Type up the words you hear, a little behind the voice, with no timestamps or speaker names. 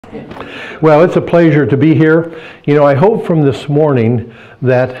Well, it's a pleasure to be here. You know, I hope from this morning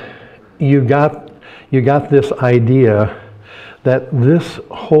that you got this idea that this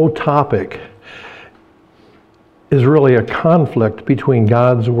whole topic is really a conflict between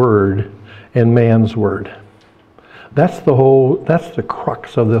God's Word and man's Word. That's the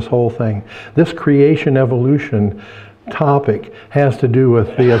crux of this whole thing. This creation evolution topic has to do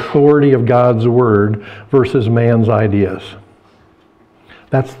with the authority of God's Word versus man's ideas.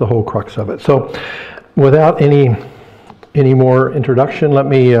 That's the whole crux of it. So, without any more introduction, let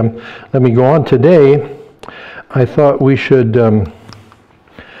me go on. Today, I thought we should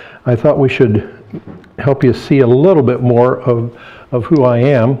help you see a little bit more of who I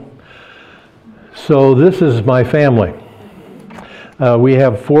am. So this is my family. We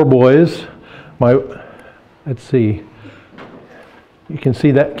have 4 boys. Let's see. You can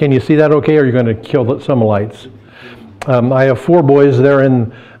see that. Can you see that okay, or are you going to kill some lights? I have 4 boys. They're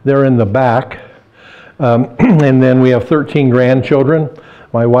in the back. And then we have 13 grandchildren.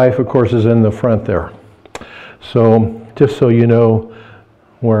 My wife, of course, is in the front there. So just so you know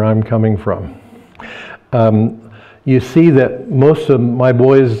where I'm coming from. You see that most of my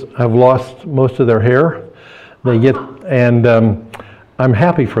boys have lost most of their hair. And I'm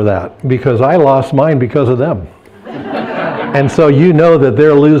happy for that, because I lost mine because of them. And so you know that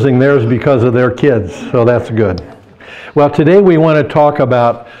they're losing theirs because of their kids, so that's good. Well, today we want to talk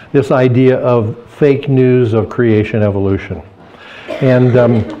about this idea of fake news of creation evolution. And,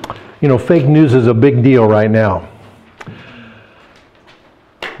 you know, fake news is a big deal right now.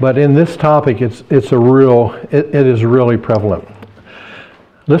 But in this topic, it is really prevalent.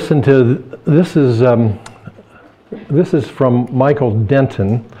 Listen to, this is from Michael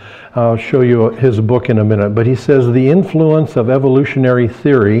Denton. I'll show you his book in a minute. But he says, the influence of evolutionary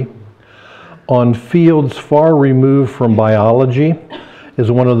theory on fields far removed from biology is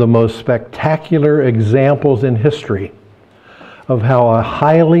one of the most spectacular examples in history of how a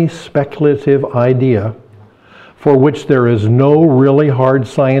highly speculative idea, for which there is no really hard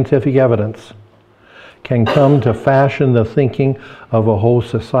scientific evidence, can come to fashion the thinking of a whole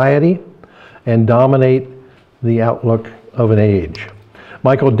society and dominate the outlook of an age.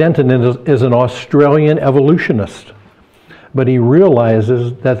 Michael Denton is an Australian evolutionist, but he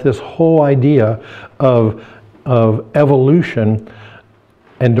realizes that this whole idea of evolution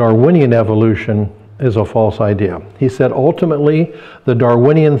and Darwinian evolution is a false idea. He said, ultimately, the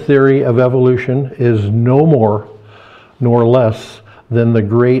Darwinian theory of evolution is no more nor less than the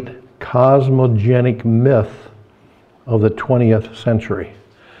great cosmogenic myth of the 20th century.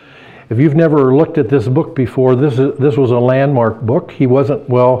 If you've never looked at this book before, this was a landmark book. He wasn't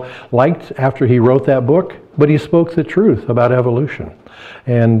well liked after he wrote that book, but he spoke the truth about evolution.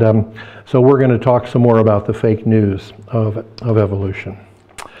 And so we're going to talk some more about the fake news of evolution.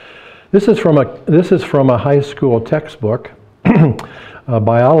 This is from a high school textbook, a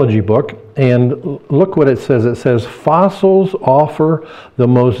biology book, and look what it says. It says, fossils offer the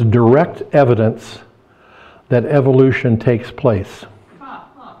most direct evidence that evolution takes place.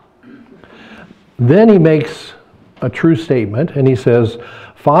 Then he makes a true statement, and he says,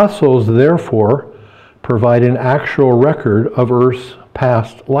 fossils therefore provide an actual record of Earth's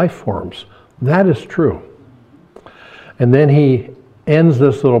past life forms. That is true. And then he ends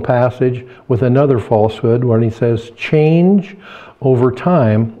this little passage with another falsehood when he says, change over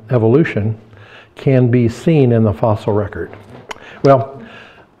time, evolution, can be seen in the fossil record. Well,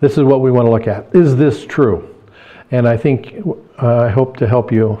 this is what we want to look at. Is this true? And I think I hope to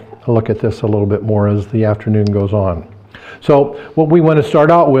help you look at this a little bit more as the afternoon goes on. So what we want to start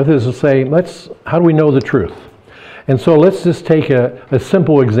out with is to say, how do we know the truth? And so let's just take a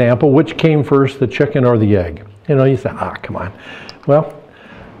simple example. Which came first, the chicken or the egg? You know, you say, come on. Well,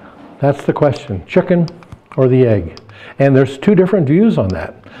 that's the question, chicken or the egg? And there's 2 different views on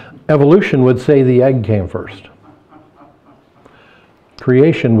that. Evolution would say the egg came first.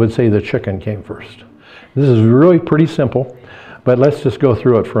 Creation would say the chicken came first. This is really pretty simple, but let's just go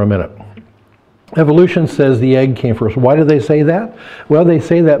through it for a minute. Evolution says the egg came first. Why do they say that? Well, they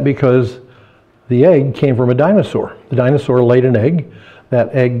say that because the egg came from a dinosaur. The dinosaur laid an egg.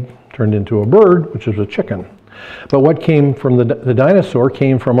 That egg turned into a bird, which is a chicken. But what came from the dinosaur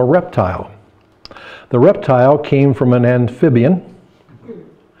came from a reptile. The reptile came from an amphibian.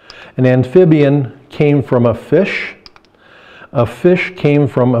 An amphibian came from a fish. A fish came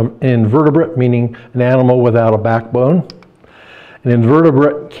from an invertebrate, meaning an animal without a backbone. An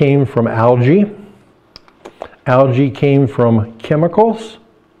invertebrate came from algae. Algae came from chemicals.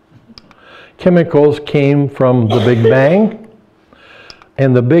 Chemicals came from the Big Bang.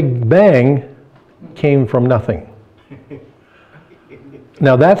 And the Big Bang came from nothing.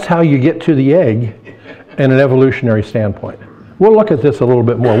 Now that's how you get to the egg in an evolutionary standpoint. We'll look at this a little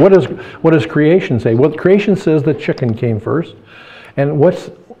bit more. What does creation say? Well, creation says the chicken came first. And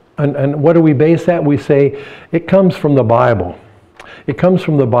what do we base that? We say it comes from the Bible. It comes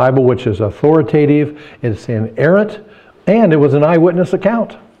from the Bible, which is authoritative, it's inerrant, and it was an eyewitness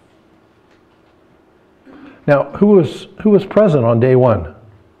account. Now, who was present on day 1?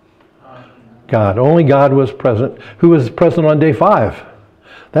 God. Only God was present. Who was present on day 5?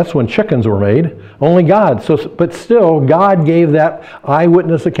 That's when chickens were made. Only God. But still, God gave that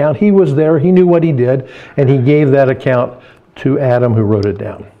eyewitness account. He was there. He knew what he did. And he gave that account to Adam, who wrote it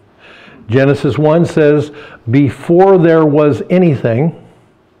down. Genesis 1 says, before there was anything,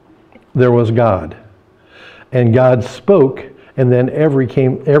 there was God. And God spoke, and then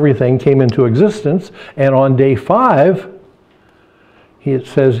everything came into existence. And on day 5, it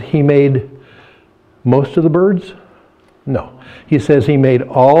says he made most of the birds? No. He says he made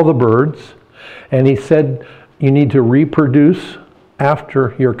all the birds, and he said you need to reproduce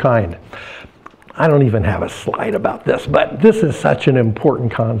after your kind. I don't even have a slide about this, but this is such an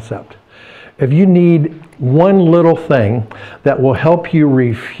important concept. If you need one little thing that will help you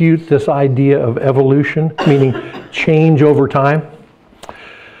refute this idea of evolution, meaning change over time,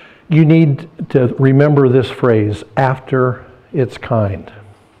 you need to remember this phrase, after its kind.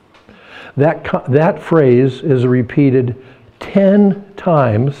 That phrase is repeated 10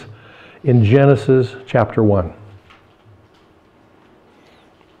 times in Genesis chapter 1.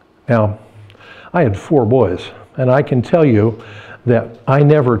 Now, I had 4 boys, and I can tell you that I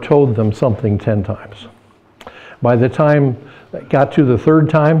never told them something 10 times. By the time it got to the 3rd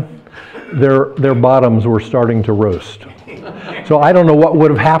time, their bottoms were starting to roast. So I don't know what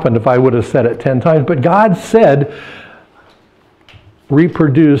would have happened if I would have said it 10 times, but God said,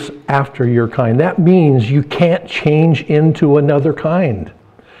 reproduce after your kind. That means you can't change into another kind.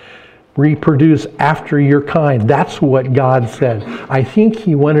 Reproduce after your kind. That's what God said. I think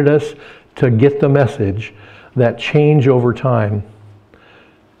he wanted us to get the message that change over time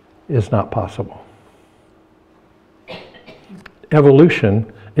is not possible.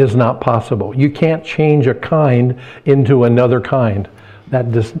 Evolution is not possible. You can't change a kind into another kind.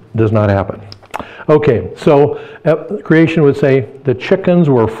 That does not happen. Okay, so creation would say the chickens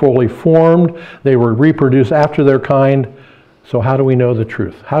were fully formed, they were reproduced after their kind. So how do we know the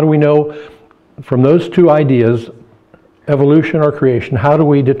truth? How do we know from those 2 ideas, evolution or creation, how do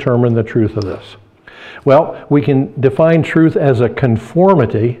we determine the truth of this? Well, we can define truth as a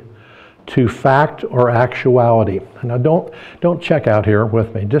conformity to fact or actuality. Now don't check out here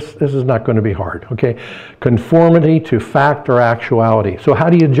with me. This is not going to be hard, okay? Conformity to fact or actuality. So how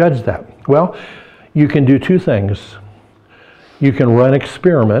do you judge that? Well, you can do 2 things. You can run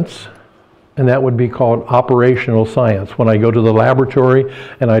experiments, and that would be called operational science, when I go to the laboratory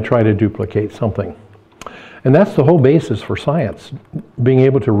and I try to duplicate something. And that's the whole basis for science, being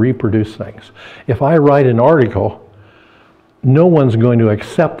able to reproduce things. If I write an article, no one's going to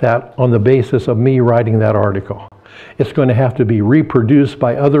accept that on the basis of me writing that article. It's going to have to be reproduced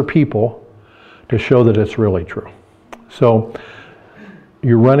by other people to show that it's really true. So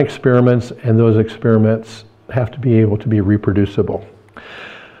you run experiments, and those experiments have to be able to be reproducible.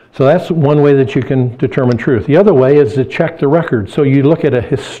 So that's one way that you can determine truth. The other way is to check the record. So you look at a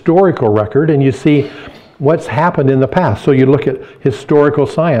historical record and you see what's happened in the past. So you look at historical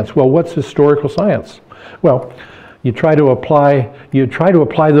science. Well, what's historical science? Well, you try to apply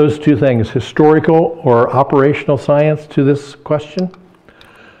those 2 things, historical or operational science, to this question.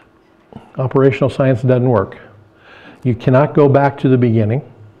 Operational science doesn't work. You cannot go back to the beginning.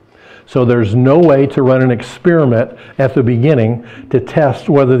 So there's no way to run an experiment at the beginning to test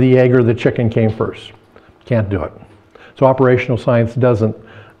whether the egg or the chicken came first. Can't do it. So operational science doesn't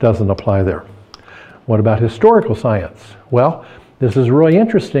apply there. What about historical science? Well, this is really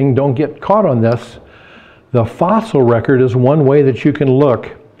interesting. Don't get caught on this. The fossil record is one way that you can look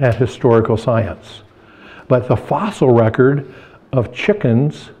at historical science. But the fossil record of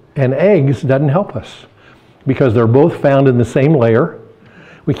chickens and eggs doesn't help us, because they're both found in the same layer.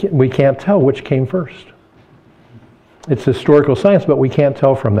 We can't tell which came first. It's historical science, but we can't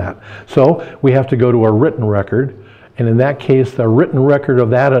tell from that. So we have to go to a written record. And in that case, the written record of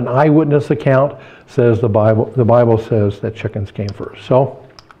that, an eyewitness account, says the Bible says that chickens came first. So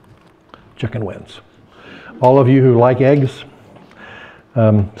chicken wins. All of you who like eggs,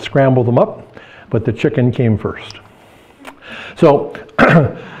 scramble them up, but the chicken came first. So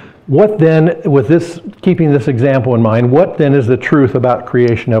what then, with this, keeping this example in mind, what then is the truth about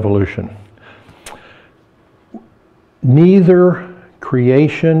creation evolution? Neither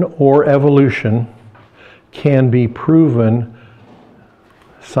creation or evolution can be proven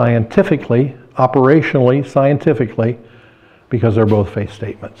scientifically, operationally, scientifically, because they're both faith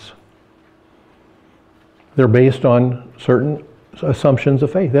statements. They're based on certain assumptions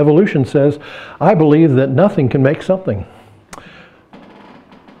of faith. Evolution says, I believe that nothing can make something.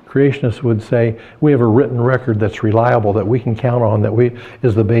 Creationists would say, we have a written record that's reliable, that we can count on, that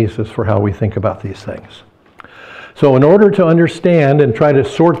is the basis for how we think about these things. So in order to understand and try to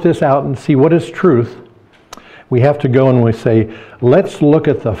sort this out and see what is truth, we have to go and we say, let's look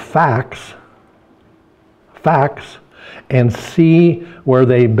at the facts, and see where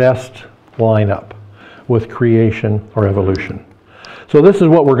they best line up with creation or evolution. So this is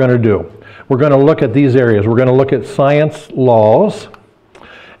what we're going to do. We're going to look at these areas. We're going to look at science laws,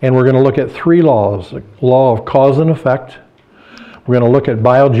 and we're going to look at three laws: the law of cause and effect, we're going to look at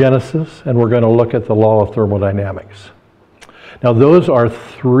biogenesis, and we're going to look at the law of thermodynamics. Now those are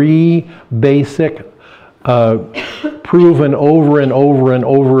three basic, proven over and over and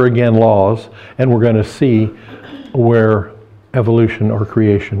over again laws, and we're going to see where evolution or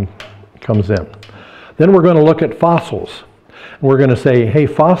creation comes in. Then we're going to look at fossils. We're going to say, hey,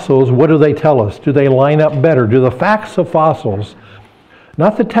 fossils, what do they tell us? Do they line up better? Do the facts of fossils,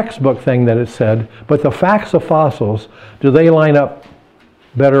 not the textbook thing that it said, but the facts of fossils, do they line up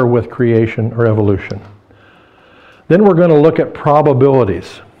better with creation or evolution? Then we're going to look at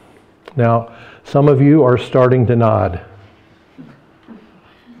probabilities. Now, some of you are starting to nod.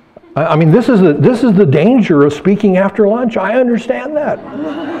 I mean, this is the danger of speaking after lunch. I understand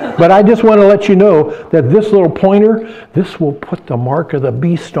that. But I just want to let you know that this little pointer, this will put the mark of the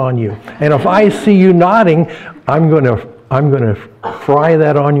beast on you. And if I see you nodding, I'm going to fry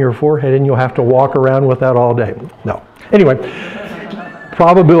that on your forehead, and you'll have to walk around with that all day. No. Anyway,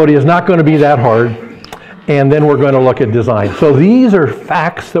 probability is not going to be that hard. And then we're going to look at design. So these are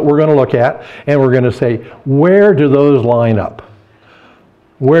facts that we're going to look at, and we're going to say, where do those line up?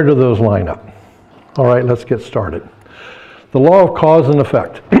 Where do those line up? All right, let's get started. The law of cause and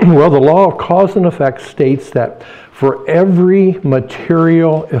effect. Well, the law of cause and effect states that for every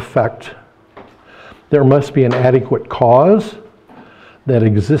material effect, there must be an adequate cause that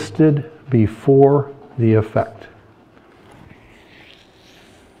existed before the effect.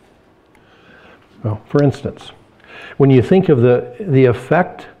 Well, for instance, when you think of the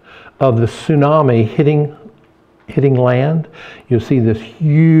effect of the tsunami hitting land, you see this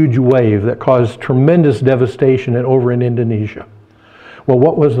huge wave that caused tremendous devastation over in Indonesia. Well,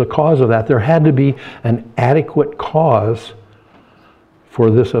 what was the cause of that? There had to be an adequate cause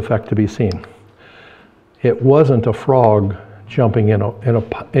for this effect to be seen. It wasn't a frog jumping in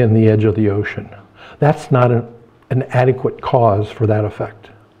the edge of the ocean. That's not an adequate cause for that effect.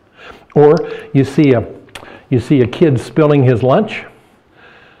 Or you see a kid spilling his lunch.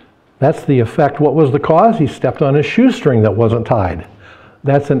 That's the effect. What was the cause? He stepped on a shoestring that wasn't tied.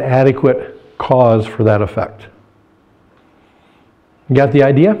 That's an adequate cause for that effect. You got the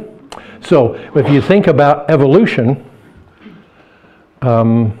idea? So if you think about evolution,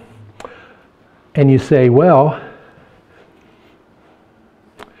 and you say, well,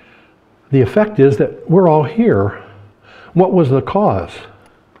 the effect is that we're all here. What was the cause?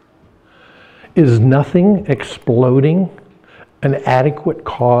 Is nothing exploding an adequate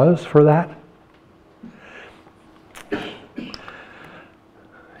cause for that?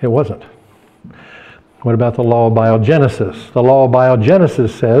 It wasn't. What about the law of biogenesis? The law of biogenesis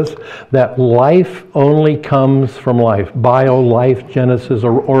says that life only comes from life. Bio, life, genesis,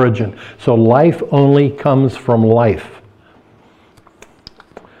 or origin. So life only comes from life.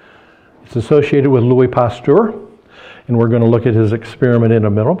 It's associated with Louis Pasteur, and we're going to look at his experiment in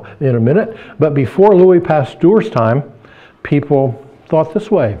a minute. But before Louis Pasteur's time, people thought this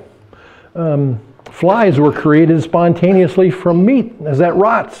way. Flies were created spontaneously from meat as that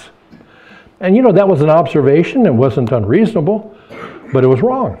rots. And you know, that was an observation. It wasn't unreasonable, but it was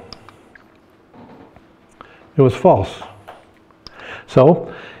wrong. It was false.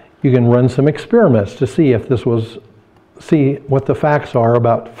 So you can run some experiments to see if see what the facts are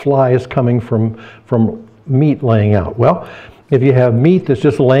about flies coming from meat laying out. Well, if you have meat that's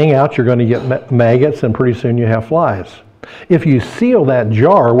just laying out, you're going to get maggots, and pretty soon you have flies. If you seal that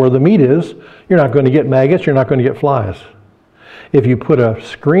jar where the meat is, you're not going to get maggots, you're not going to get flies. If you put a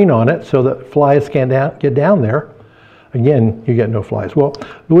screen on it so that flies can't get down there, again, you get no flies. Well,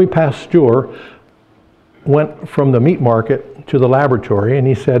 Louis Pasteur went from the meat market to the laboratory, and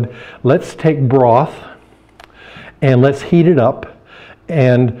he said, let's take broth and let's heat it up.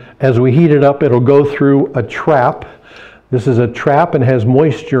 And as we heat it up, it'll go through a trap. This is a trap and has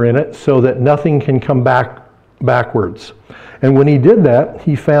moisture in it so that nothing can come backwards. And when he did that,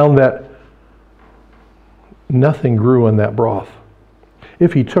 he found that nothing grew in that broth.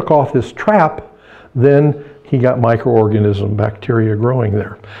 If he took off this trap, then he got microorganism, bacteria growing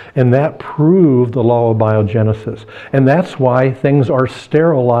there. And that proved the law of biogenesis. And that's why things are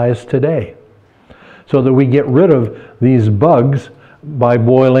sterilized today, so that we get rid of these bugs by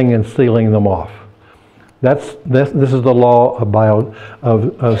boiling and sealing them off. This is the law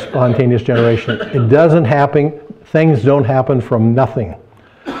of spontaneous generation. It doesn't happen, things don't happen from nothing.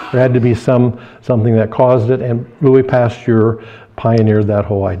 There had to be something that caused it, and Louis Pasteur pioneered that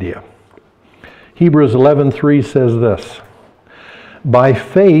whole idea. Hebrews 11:3 says this: by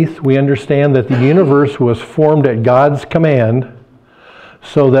faith we understand that the universe was formed at God's command,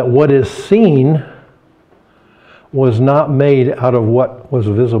 so that what is seen was not made out of what was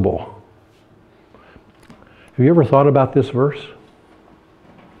visible. Have you ever thought about this verse?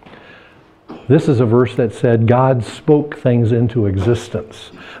 This is a verse that said God spoke things into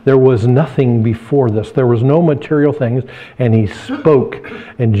existence. There was nothing before this. There was no material things, and he spoke.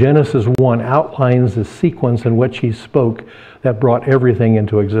 And Genesis 1 outlines the sequence in which he spoke that brought everything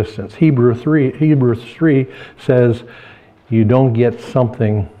into existence. Hebrews 3 says you don't get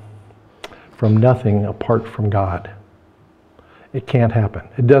something from nothing apart from God. It can't happen.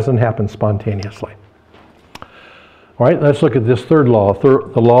 It doesn't happen spontaneously. All right, let's look at this third law,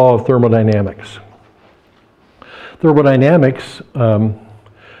 the law of thermodynamics. Thermodynamics,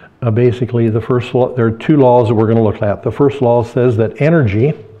 basically the first law, there are two laws that we're going to look at. The first law says that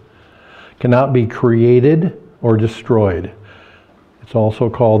energy cannot be created or destroyed. It's also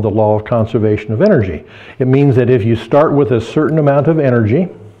called the law of conservation of energy. It means that if you start with a certain amount of energy,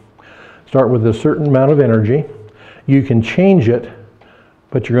 you can change it,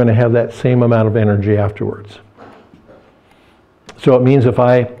 but you're going to have that same amount of energy afterwards. So it means if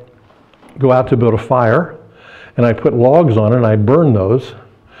I go out to build a fire and I put logs on it and I burn those,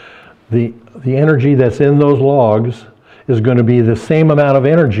 the energy that's in those logs is going to be the same amount of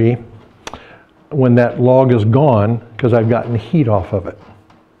energy when that log is gone, because I've gotten heat off of it.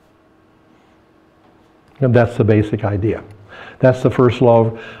 And that's the basic idea. That's the first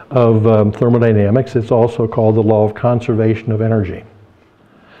law of thermodynamics. It's also called the law of conservation of energy.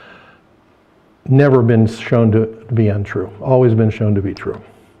 Never been shown to be untrue. Always been shown to be true.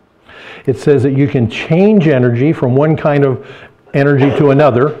 It says that you can change energy from one kind of energy to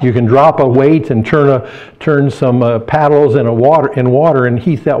another. You can drop a weight and turn some paddles in water and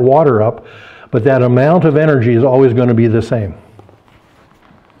heat that water up, but that amount of energy is always going to be the same.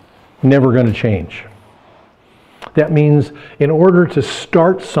 Never going to change. That means in order to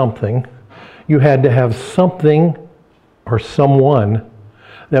start something, you had to have something or someone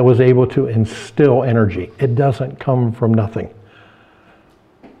that was able to instill energy. It doesn't come from nothing.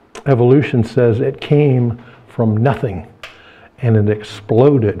 Evolution says it came from nothing and it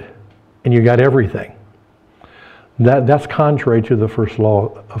exploded and you got everything. That's contrary to the first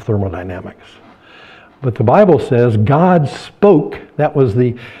law of thermodynamics. But the Bible says God spoke, that was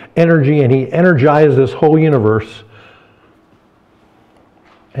the energy, and he energized this whole universe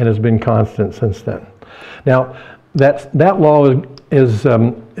and has been constant since then. Now, that law is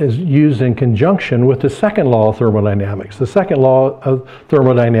used in conjunction with the second law of thermodynamics. The second law of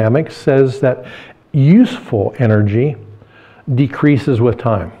thermodynamics says that useful energy decreases with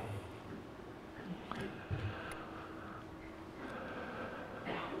time.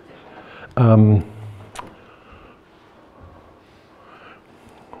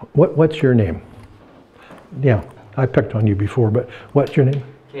 What's your name? Yeah, I picked on you before, but what's your name?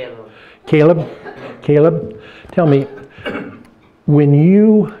 Caleb. Caleb, tell me, when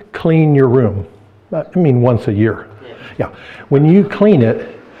you clean your room, I mean once a year, yeah, when you clean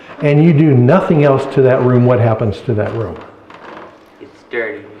it and you do nothing else to that room, what happens to that room? It's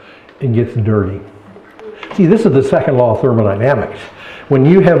dirty. It gets dirty. See, this is the second law of thermodynamics. When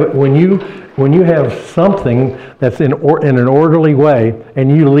you have something that's in an orderly way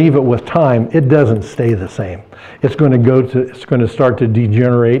and you leave it with time, it doesn't stay the same. It's going to start to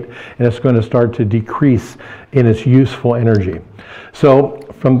degenerate, and it's going to start to decrease in its useful energy. So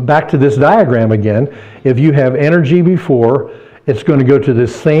from back to this diagram again, if you have energy before, it's going to go to the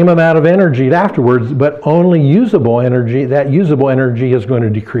same amount of energy afterwards, but only usable energy, that usable energy is going to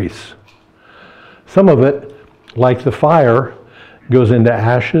decrease. Some of it, like the fire, goes into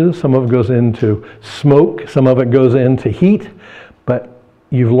ashes, some of it goes into smoke, some of it goes into heat, but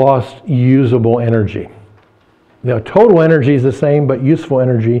you've lost usable energy. The total energy is the same, but useful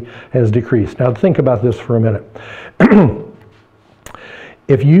energy has decreased. Now think about this for a minute.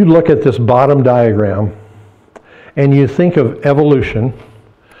 If you look at this bottom diagram and you think of evolution,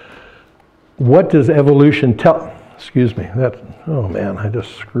 what does evolution tell? Excuse me, oh man, I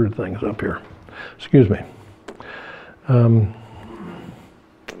just screwed things up here. Excuse me.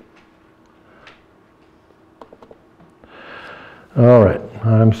 All right,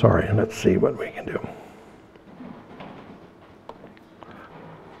 I'm sorry. Let's see what we can do.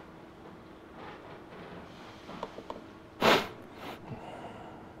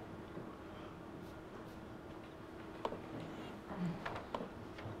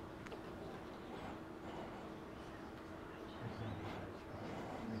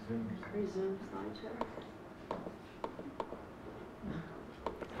 Resume slideshow.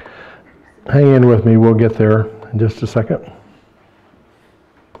 Hang in with me. We'll get there in just a second.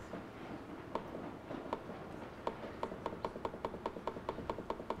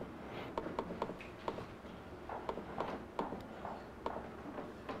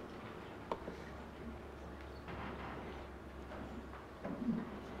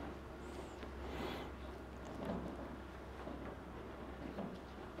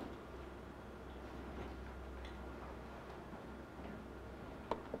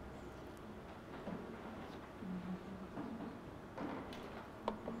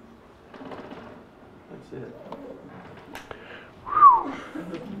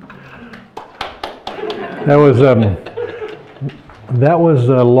 That was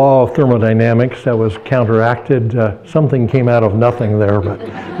a law of thermodynamics that was counteracted. Something came out of nothing there, but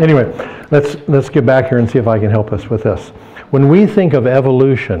anyway, let's get back here and see if I can help us with this. When we think of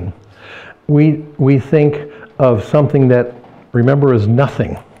evolution, we think of something that, remember, is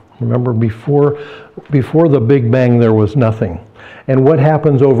nothing. Remember, before the Big Bang, there was nothing. And what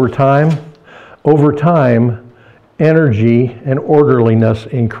happens over time? Over time, energy and orderliness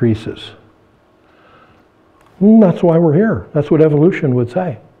increases. That's why we're here. That's what evolution would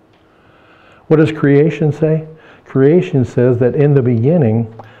say. What does creation say? Creation says that in the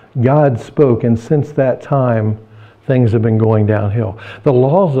beginning, God spoke, and since that time, things have been going downhill. The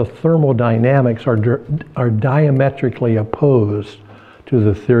laws of thermodynamics are diametrically opposed to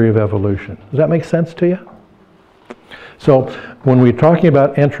the theory of evolution. Does that make sense to you? So when we're talking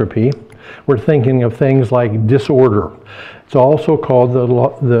about entropy, we're thinking of things like disorder. It's also called the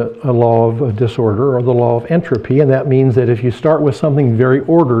law of disorder, or the law of entropy, and that means that if you start with something very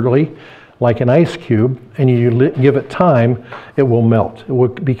orderly, like an ice cube, and you give it time, it will melt. It will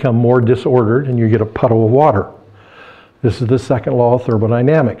become more disordered, and you get a puddle of water. This is the second law of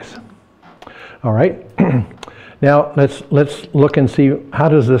thermodynamics. All right. Now let's look and see, how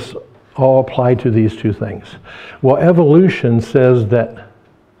does this all apply to these two things? Well, evolution says that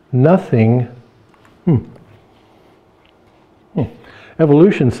nothing.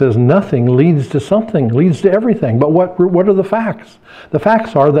 Evolution says nothing leads to something, leads to everything. But what are the facts? The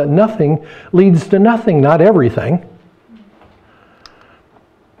facts are that nothing leads to nothing, not everything.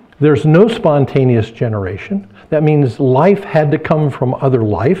 There's no spontaneous generation. That means life had to come from other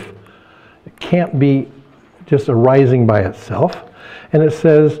life. It can't be just arising by itself. And it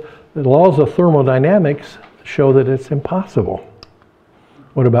says the laws of thermodynamics show that it's impossible.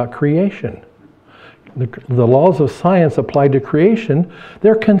 What about creation? The laws of science applied to creation,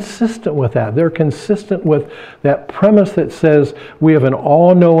 they're consistent with that. They're consistent with that premise that says we have an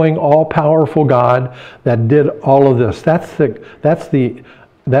all-knowing, all-powerful God that did all of this. That's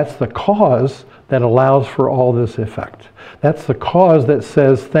the cause that allows for all this effect. That's the cause that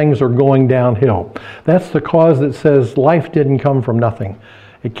says things are going downhill. That's the cause that says life didn't come from nothing.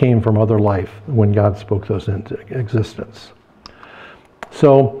 It came from other life when God spoke those into existence.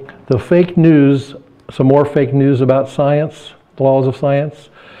 So the fake news, some more fake news about science, the laws of science.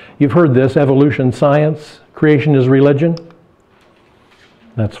 You've heard this, evolution science, creation is religion.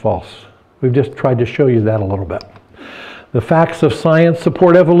 That's false. We've just tried to show you that a little bit. The facts of science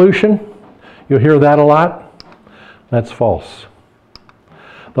support evolution. You'll hear that a lot. That's false.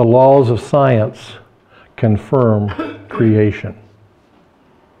 The laws of science confirm creation.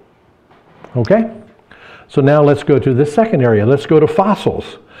 Okay? So now let's go to the second area. Let's go to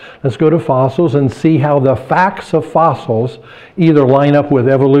fossils. Let's go to fossils and see how the facts of fossils either line up with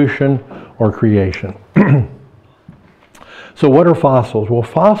evolution or creation. So what are fossils? Well,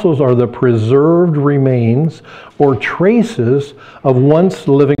 fossils are the preserved remains or traces of once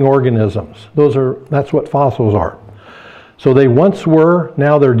living organisms. That's what fossils are. So they once were,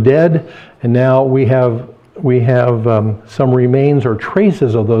 now they're dead, and now we have some remains or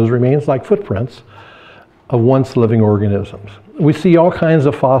traces of those remains, like footprints, of once living organisms. We see all kinds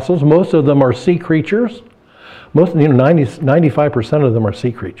of fossils. Most of them are sea creatures. 95% of them are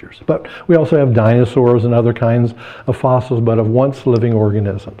sea creatures. But we also have dinosaurs and other kinds of fossils, but of once living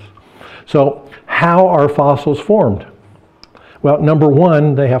organisms. So how are fossils formed? Well, number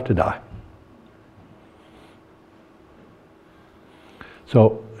one, they have to die.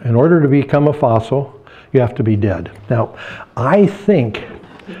 So in order to become a fossil, you have to be dead. Now, I think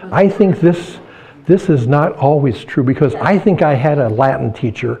this is not always true because I think I had a Latin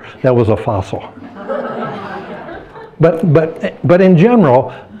teacher that was a fossil. But in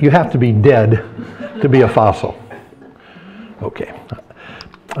general, you have to be dead to be a fossil. Okay.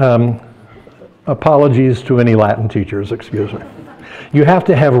 Apologies to any Latin teachers, excuse me. You have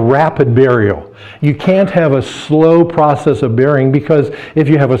to have rapid burial. You can't have a slow process of burying because if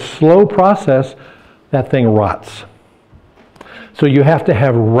you have a slow process, that thing rots. So you have to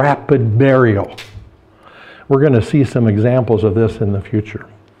have rapid burial. We're going to see some examples of this in the future.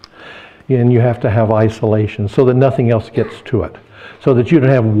 And you have to have isolation so that nothing else gets to it. So that you don't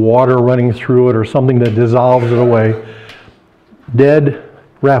have water running through it or something that dissolves it away. Dead,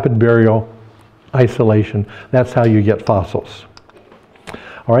 rapid burial, isolation. That's how you get fossils.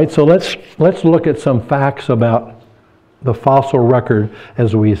 All right, so let's look at some facts about the fossil record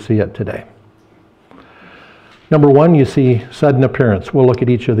as we see it today. Number one, you see sudden appearance. We'll look at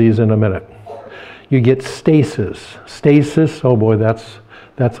each of these in a minute. You get stasis. Stasis, oh boy, that's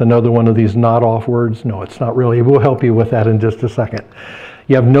another one of these not-off words. No, it's not really. We'll help you with that in just a second.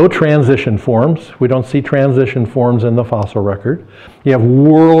 You have no transition forms. We don't see transition forms in the fossil record. You have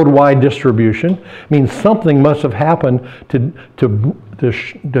worldwide distribution. It means something must have happened to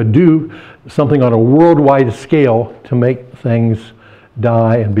do something on a worldwide scale to make things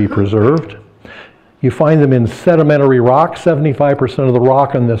die and be preserved. You find them in sedimentary rock. 75% of the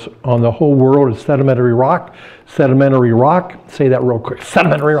rock on the whole world is sedimentary rock. Sedimentary rock, say that real quick.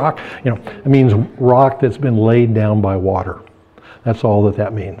 Sedimentary rock, it means rock that's been laid down by water. That's all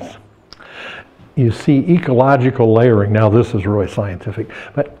that means. You see ecological layering. Now this is really scientific,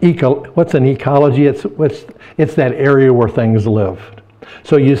 but what's an ecology? It's that area where things live.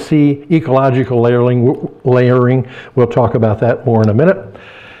 So you see ecological layering. We'll talk about that more in a minute.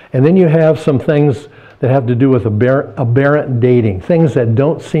 And then you have some things that have to do with aberrant dating, things that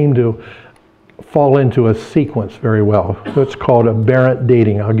don't seem to fall into a sequence very well. So it's called aberrant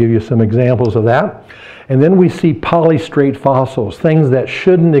dating. I'll give you some examples of that. And then we see polystrate fossils, things that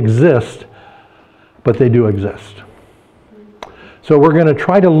shouldn't exist, but they do exist. So we're going to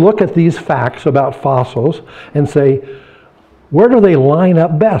try to look at these facts about fossils and say, where do they line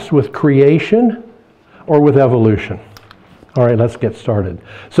up best, with creation or with evolution? All right, let's get started.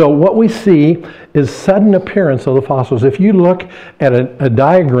 So what we see is sudden appearance of the fossils. If you look at a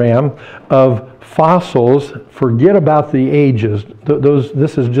diagram of fossils, forget about the ages.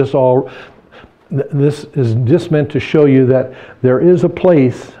 This is just meant to show you that there is a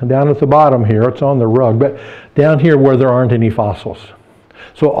place down at the bottom here, it's on the rug, but down here where there aren't any fossils.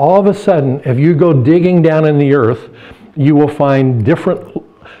 So all of a sudden, if you go digging down in the earth, you will find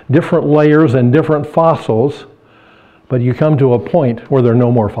different layers and different fossils, but you come to a point where there are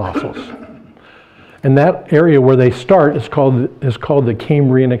no more fossils. And that area where they start is called the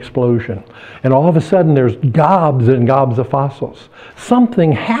Cambrian explosion. And all of a sudden there's gobs and gobs of fossils.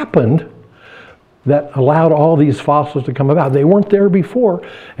 Something happened that allowed all these fossils to come about. They weren't there before,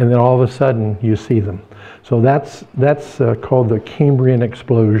 and then all of a sudden you see them. So that's called the Cambrian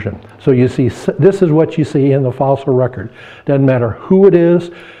explosion. So you see, this is what you see in the fossil record. Doesn't matter who it is,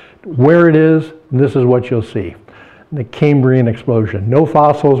 where it is, this is what you'll see. The Cambrian explosion. No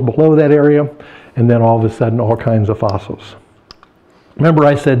fossils below that area, and then all of a sudden all kinds of fossils. Remember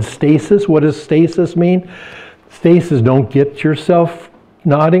I said stasis? What does stasis mean? Stasis, don't get yourself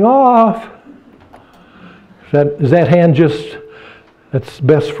nodding off. Is that hand that's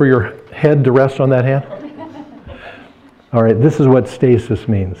best for your head to rest on that hand? All right, this is what stasis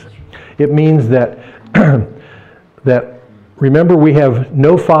means. It means that, remember we have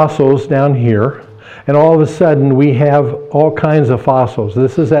no fossils down here, and all of a sudden we have all kinds of fossils.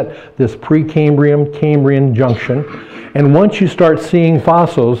 This is at this Precambrian-Cambrian junction. And once you start seeing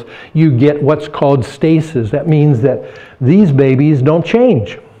fossils, you get what's called stasis. That means that these babies don't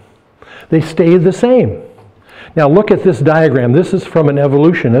change. They stay the same. Now look at this diagram. This is from an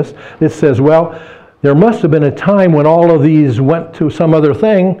evolutionist. It says, well, there must have been a time when all of these went to some other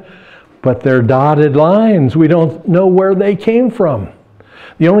thing, but they're dotted lines. We don't know where they came from.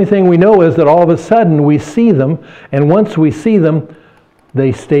 The only thing we know is that all of a sudden we see them, and once we see them,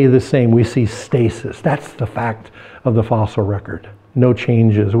 they stay the same. We see stasis. That's the fact of the fossil record. No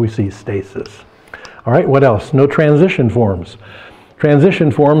changes, we see stasis. All right, what else? No transition forms. Transition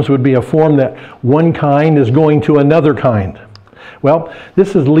forms would be a form that one kind is going to another kind. Well,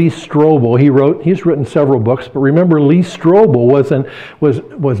 this is Lee Strobel. He's written several books, but remember Lee Strobel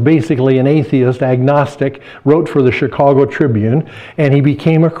was basically an atheist, agnostic, wrote for the Chicago Tribune, and he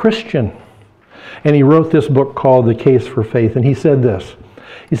became a Christian. And he wrote this book called The Case for Faith, and he said this.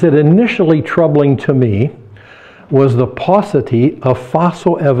 He said, initially troubling to me was the paucity of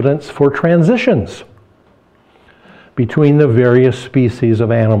fossil evidence for transitions between the various species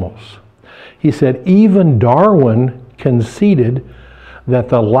of animals. He said even Darwin conceded that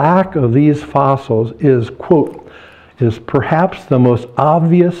the lack of these fossils is, quote, is perhaps the most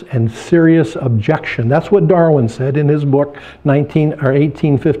obvious and serious objection. That's what Darwin said in his book,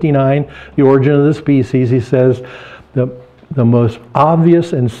 1859, The Origin of the Species. He says, the most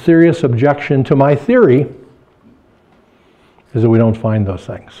obvious and serious objection to my theory is that we don't find those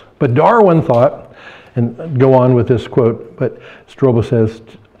things. But Darwin thought, and go on with this quote, but Strobel says,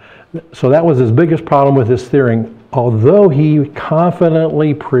 so that was his biggest problem with his theory. Although he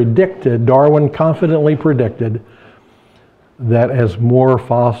confidently predicted, Darwin confidently predicted that as more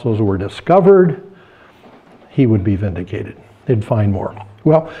fossils were discovered, he would be vindicated. They'd find more.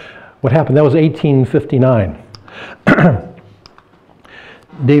 Well, what happened? That was 1859.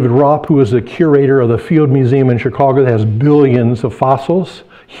 David Ropp, who is the curator of the Field Museum in Chicago that has billions of fossils,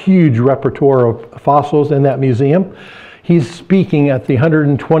 huge repertoire of fossils in that museum. He's speaking at the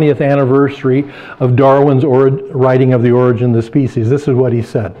 120th anniversary of Darwin's writing of The Origin of the Species. This is what he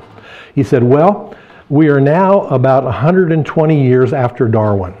said. He said, well, we are now about 120 years after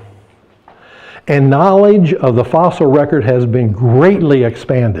Darwin, and knowledge of the fossil record has been greatly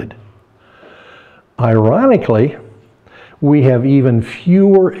expanded. Ironically, we have even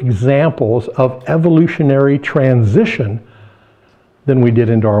fewer examples of evolutionary transition than we did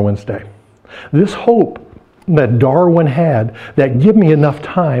in Darwin's day. This hope that Darwin had, that give me enough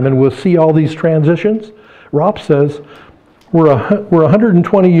time and we'll see all these transitions, Ropp says, we're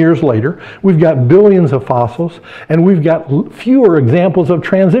 120 years later, we've got billions of fossils, and we've got fewer examples of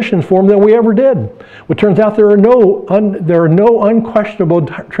transitions formed than we ever did. It turns out there are no unquestionable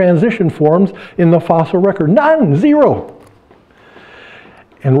transition forms in the fossil record. None, zero.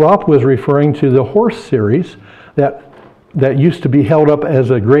 And Ropp was referring to the horse series that used to be held up as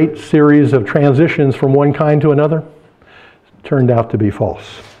a great series of transitions from one kind to another. Turned out to be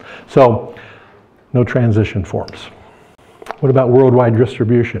false. So, no transition forms. What about worldwide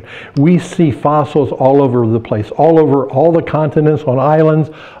distribution? We see fossils all over the place, all over all the continents, on islands,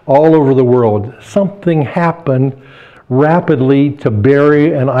 all over the world. Something happened rapidly to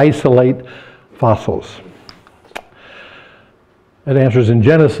bury and isolate fossils. At Answers in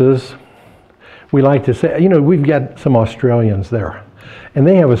Genesis, we like to say, we've got some Australians there, and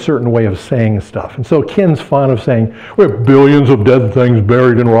they have a certain way of saying stuff. And so Ken's fond of saying, we have billions of dead things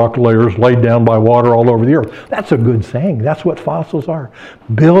buried in rock layers, laid down by water all over the earth. That's a good saying. That's what fossils are.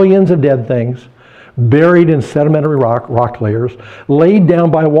 Billions of dead things buried in sedimentary rock layers, laid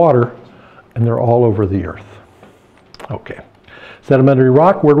down by water, and they're all over the earth. Okay. Sedimentary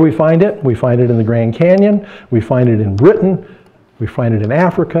rock, where do we find it? We find it in the Grand Canyon. We find it in Britain. We find it in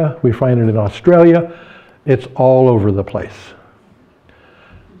Africa. We find it in Australia. It's all over the place.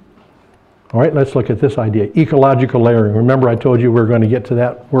 All right, let's look at this idea. Ecological layering. Remember I told you we're going to get to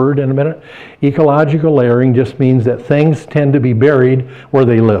that word in a minute? Ecological layering just means that things tend to be buried where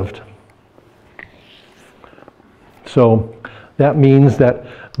they lived. So that means that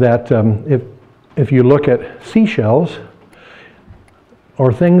if you look at seashells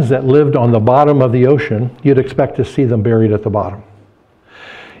or things that lived on the bottom of the ocean, you'd expect to see them buried at the bottom.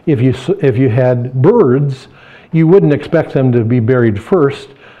 If you had birds, you wouldn't expect them to be buried first,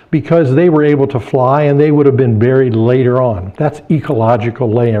 because they were able to fly and they would have been buried later on. That's ecological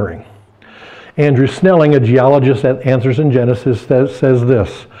layering. Andrew Snelling, a geologist at Answers in Genesis, says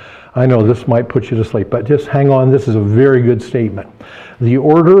this. I know this might put you to sleep, but just hang on, this is a very good statement. The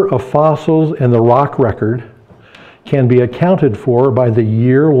order of fossils in the rock record can be accounted for by the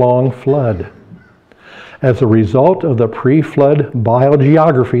year-long flood. As a result of the pre-flood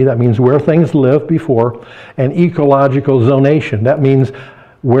biogeography, that means where things lived before, and ecological zonation, that means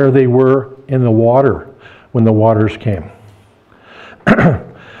where they were in the water when the waters came.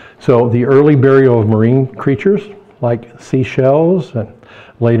 So the early burial of marine creatures like seashells, and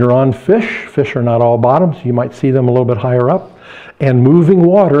later on fish. Fish are not all bottoms. You might see them a little bit higher up. And moving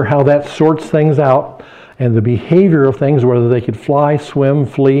water, how that sorts things out, and the behavior of things, whether they could fly, swim,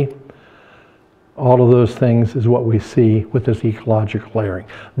 flee, all of those things is what we see with this ecological layering.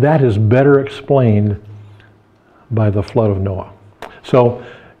 That is better explained by the flood of Noah. So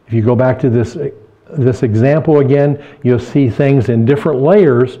if you go back to this example again, you'll see things in different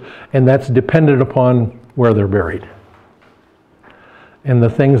layers, and that's dependent upon where they're buried. And the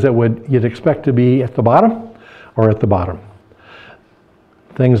things that you'd expect to be at the bottom are at the bottom.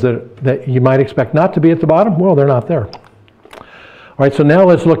 Things that you might expect not to be at the bottom, well, they're not there. All right, so now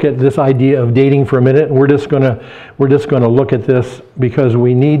let's look at this idea of dating for a minute, and we're just going to look at this because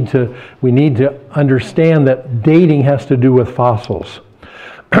we need to understand that dating has to do with fossils.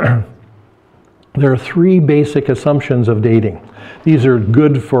 There are three basic assumptions of dating. These are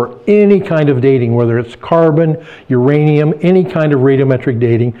good for any kind of dating, whether it's carbon, uranium, any kind of radiometric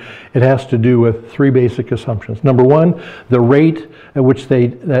dating. It has to do with three basic assumptions. Number one, the rate at which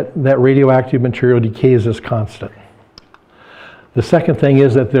that radioactive material decays is constant. The second thing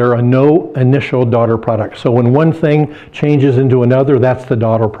is that there are no initial daughter products. So when one thing changes into another, that's the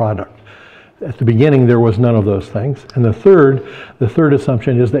daughter product. At the beginning, there was none of those things. And the third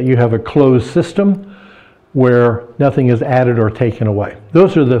assumption is that you have a closed system where nothing is added or taken away.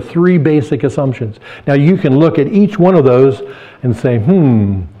 Those are the three basic assumptions. Now you can look at each one of those and say,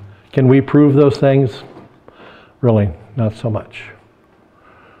 can we prove those things? Really, not so much.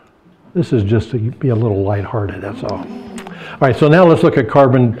 This is just to be a little lighthearted, that's all. All right, so now let's look at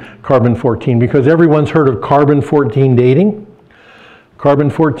carbon-14, because everyone's heard of carbon-14 dating.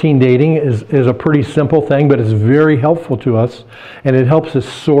 Carbon-14 dating is a pretty simple thing, but it's very helpful to us, and it helps us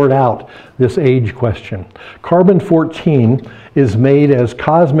sort out this age question. Carbon-14 is made as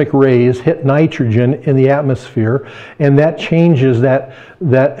cosmic rays hit nitrogen in the atmosphere, and that changes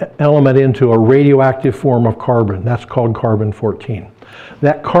that element into a radioactive form of carbon. That's called carbon-14.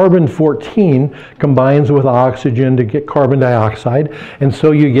 That carbon-14 combines with oxygen to get carbon dioxide, and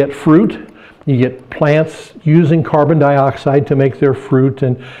so you get fruit. You get plants using carbon dioxide to make their fruit,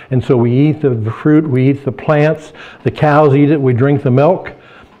 and so we eat the fruit, we eat the plants, the cows eat it, we drink the milk.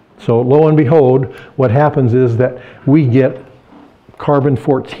 So lo and behold, what happens is that we get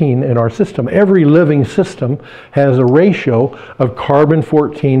carbon-14 in our system. Every living system has a ratio of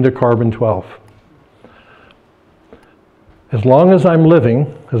carbon-14 to carbon-12. As long as I'm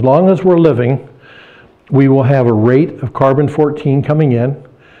living, as long as we're living, we will have a rate of carbon-14 coming in,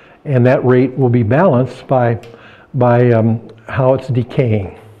 and that rate will be balanced by how it's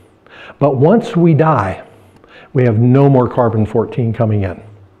decaying. But once we die, we have no more carbon-14 coming in.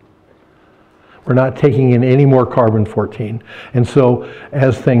 We're not taking in any more carbon-14. And so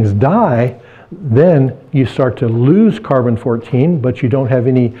as things die, then you start to lose carbon-14, but you don't have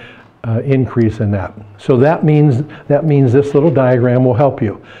any increase in that. So that means this little diagram will help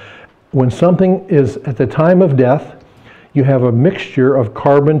you. When something is at the time of death, you have a mixture of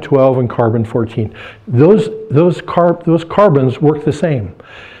carbon-12 and carbon-14. Those carbons work the same.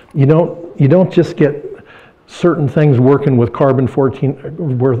 You don't just get certain things working with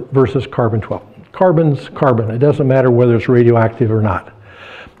carbon-14 versus carbon-12. Carbon's carbon. It doesn't matter whether it's radioactive or not.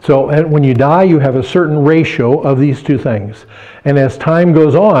 So when you die, you have a certain ratio of these two things. And as time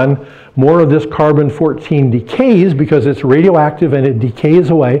goes on, more of this carbon-14 decays because it's radioactive and it decays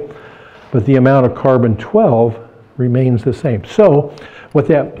away, but the amount of carbon-12 remains the same. So what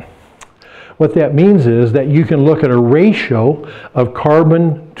that means is that you can look at a ratio of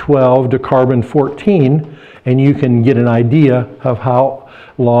carbon-12 to carbon-14, and you can get an idea of how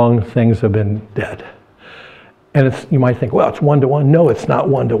long things have been dead. And you might think, well, it's 1-to-1. No, it's not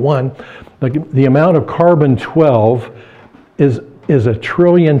 1-to-1. Like the amount of carbon-12 is 1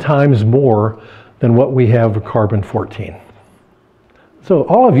 trillion times more than what we have of carbon-14. So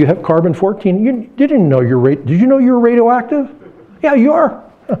all of you have carbon-14. You didn't know did you know you were radioactive? Yeah, you are.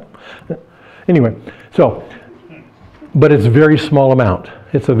 Anyway, so, but it's a very small amount.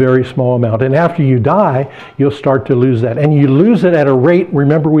 It's a very small amount. And after you die, you'll start to lose that. And you lose it at a rate,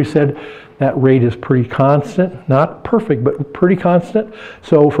 remember we said that rate is pretty constant, not perfect, but pretty constant.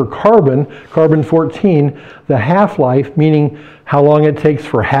 So for carbon-14, the half-life, meaning how long it takes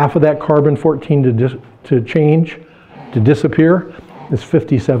for half of that carbon-14 to change, to disappear, is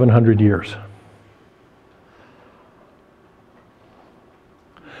 5,700 years.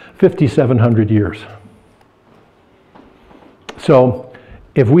 5,700 years. So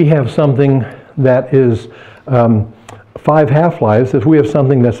if we have something that is 5 half-lives, if we have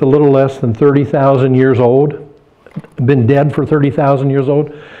something that's a little less than 30,000 years old, been dead for 30,000 years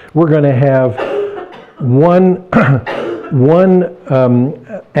old, we're going to have one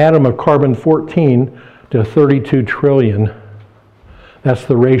atom of carbon-14 to 32 trillion. That's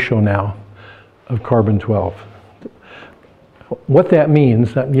the ratio now of carbon-12. What that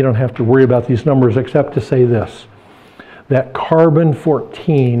means, you don't have to worry about these numbers except to say this, that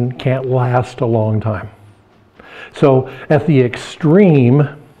carbon-14 can't last a long time. So at the extreme,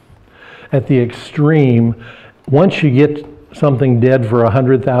 once you get something dead for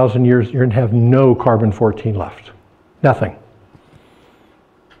 100,000 years, you're going to have no carbon-14 left. Nothing.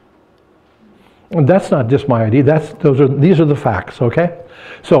 And that's not just my idea. These are the facts, okay?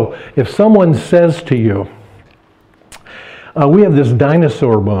 So if someone says to you, We have this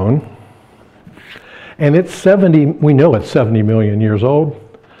dinosaur bone, and it's 70, we know it's 70 million years old.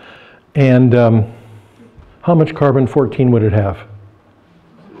 And how much carbon-14 would it have?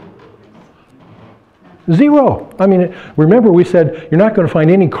 0. I mean, remember we said you're not going to find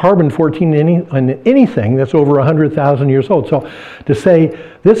any carbon-14 in anything that's over 100,000 years old. So to say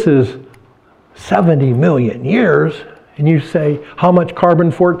this is 70 million years, and you say, how much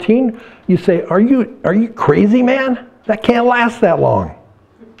carbon-14? You say, are you crazy, man? That can't last that long.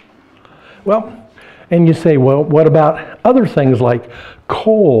 Well, and you say, well, what about other things like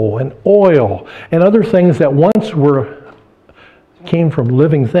coal and oil and other things that once came from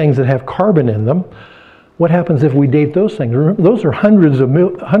living things that have carbon in them? What happens if we date those things? Remember, those are hundreds of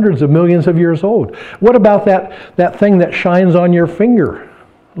millions of years old. What about that thing that shines on your finger,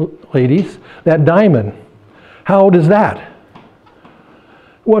 ladies? That diamond. How old is that?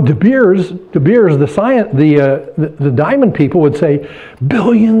 Well, De Beers, the diamond people would say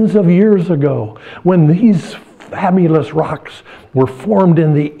billions of years ago, when these fabulous rocks were formed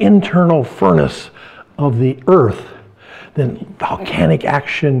in the internal furnace of the earth, then volcanic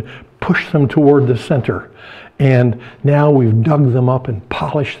action pushed them toward the center. And now we've dug them up and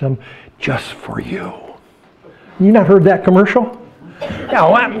polished them just for you. You not heard that commercial?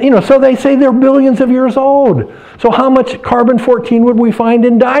 Yeah, so they say they're billions of years old. So how much carbon-14 would we find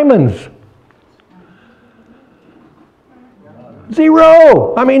in diamonds?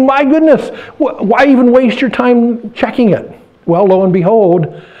 0. I mean, my goodness, why even waste your time checking it? Well, lo and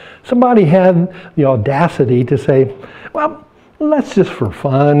behold, somebody had the audacity to say, well, let's just for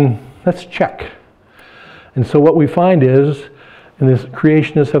fun, let's check. And so what we find is, and the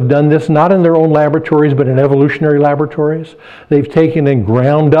creationists have done this not in their own laboratories, but in evolutionary laboratories. They've taken and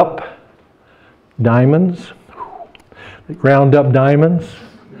ground up diamonds,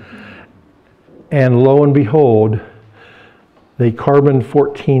 and lo and behold, they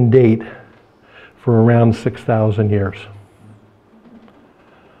carbon-14 date for around 6,000 years.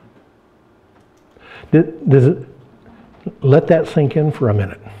 Let that sink in for a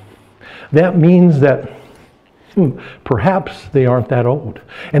minute. That means that perhaps they aren't that old.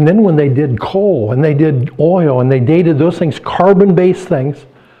 And then when they did coal and they did oil and they dated those things, carbon-based things,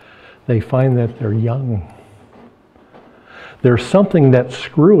 they find that they're young. There's something that's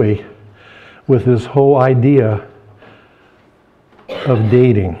screwy with this whole idea of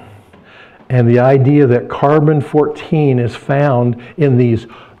dating. And the idea that carbon-14 is found in these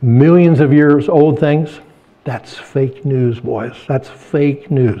millions of years old things, that's fake news, boys. That's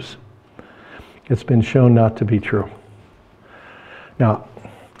fake news. It's been shown not to be true. Now,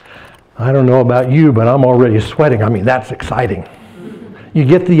 I don't know about you, but I'm already sweating. I mean, that's exciting. You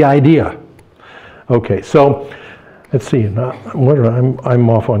get the idea. Okay, so let's see. I'm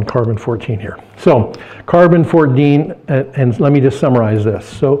off on carbon-14 here. So carbon-14, and let me just summarize this.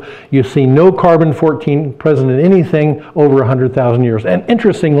 So you see no carbon-14 present in anything over 100,000 years. And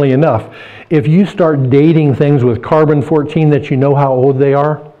interestingly enough, if you start dating things with carbon-14 that you know how old they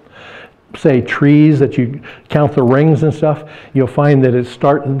are, say trees that you count the rings and stuff, you'll find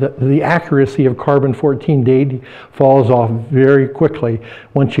that the accuracy of carbon-14 dating falls off very quickly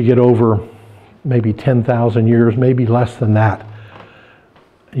once you get over maybe 10,000 years, maybe less than that.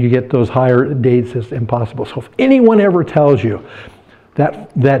 You get those higher dates, it's impossible. So if anyone ever tells you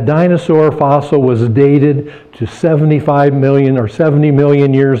that dinosaur fossil was dated to 75 million or 70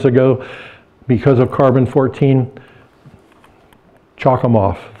 million years ago because of carbon-14, chalk them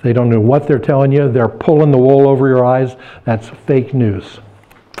off. They don't know what they're telling you. They're pulling the wool over your eyes. That's fake news.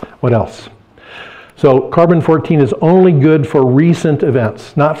 What else? So carbon-14 is only good for recent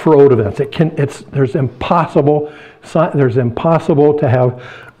events, not for old events. There's impossible to have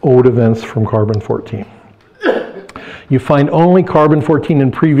old events from carbon-14. You find only carbon-14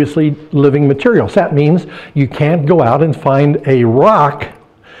 in previously living materials. That means you can't go out and find a rock,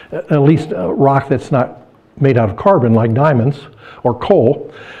 at least a rock that's not made out of carbon like diamonds or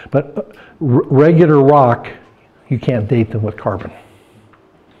coal, but regular rock, you can't date them with carbon.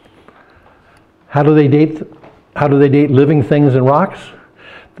 How do they date living things and rocks?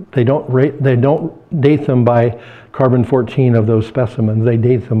 They don't date them by carbon-14 of those specimens. They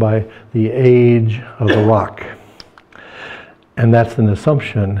date them by the age of the rock. And that's an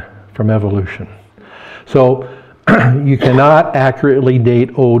assumption from evolution. So you cannot accurately date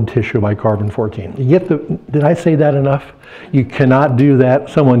old tissue by carbon-14. Did I say that enough? You cannot do that.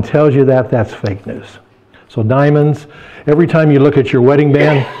 Someone tells you that, that's fake news. So diamonds, every time you look at your wedding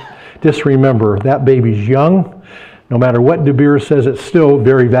band, just remember that baby's young. No matter what De Beers says, it's still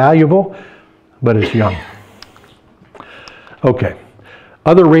very valuable, but it's young. Okay.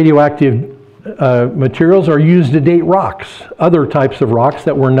 Other radioactive materials are used to date rocks, other types of rocks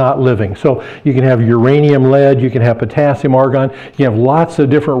that were not living. So you can have uranium, lead, you can have potassium, argon, you can have lots of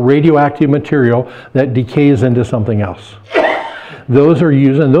different radioactive material that decays into something else. Those are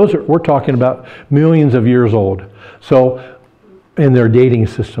used, and we're talking about millions of years old. So in their dating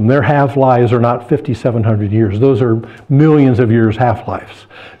system, their half-lives are not 5,700 years. Those are millions of years half-lives.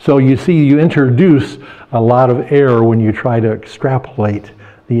 So you see, you introduce a lot of error when you try to extrapolate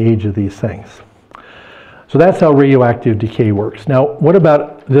the age of these things. So that's how radioactive decay works. Now, what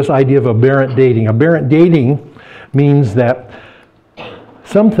about this idea of aberrant dating? Aberrant dating means that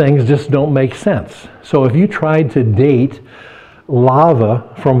some things just don't make sense. So if you tried to date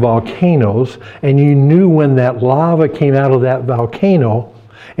lava from volcanoes and you knew when that lava came out of that volcano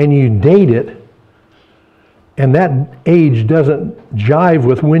and you date it, and that age doesn't jive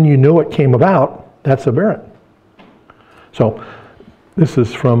with when you know it came about, that's aberrant. So this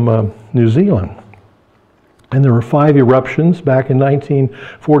is from New Zealand. And there were 5 eruptions back in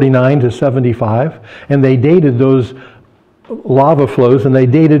 1949 to 75, and they dated those lava flows, and they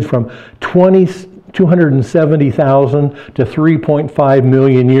dated from 270,000 to 3.5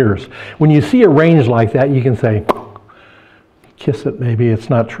 million years. When you see a range like that, you can say, kiss it, maybe it's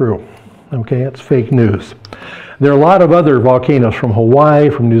not true. Okay, it's fake news. There are a lot of other volcanoes from Hawaii,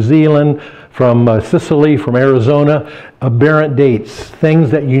 from New Zealand, from Sicily, from Arizona, aberrant dates, things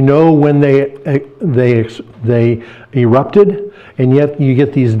that you know when they erupted, and yet you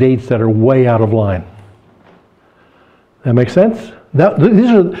get these dates that are way out of line. That makes sense?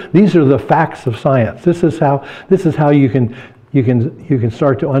 These are the facts of science. This is how you can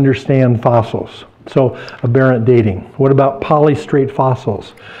start to understand fossils. So aberrant dating. What about polystrate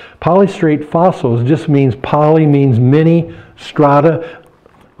fossils? Polystrate fossils just means poly means many, strata.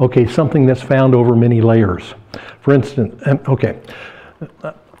 Okay, something that's found over many layers. For instance, okay,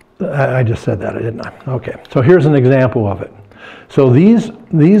 I just said that, didn't I? Okay, so here's an example of it. So this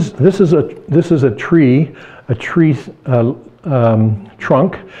is a tree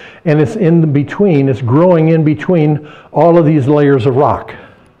trunk, and it's in between. It's growing in between all of these layers of rock.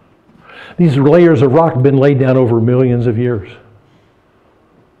 These layers of rock have been laid down over millions of years.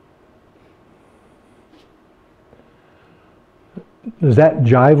 Does that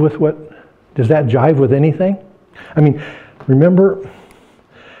jive with anything? I mean, remember,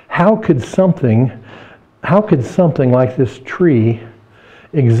 how could something like this tree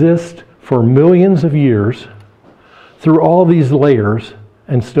exist for millions of years through all these layers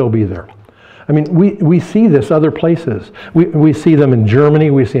and still be there? I mean, we see this other places. We see them in Germany,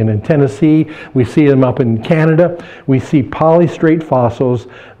 we see them in Tennessee, we see them up in Canada. We see polystrate fossils.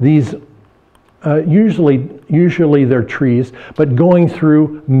 These usually they're trees, but going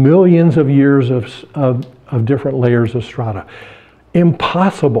through millions of years of different layers of strata.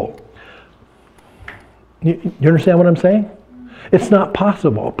 Impossible. You understand what I'm saying? It's not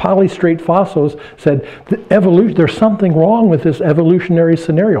possible. Polystrate fossils said there's something wrong with this evolutionary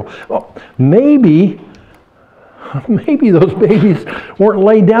scenario. Well, maybe those babies weren't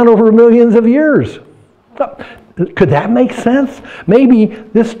laid down over millions of years. Could that make sense? Maybe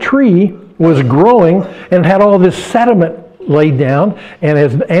this tree was growing and had all this sediment laid down, and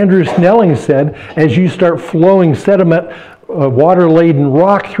as Andrew Snelling said, as you start flowing sediment, water-laden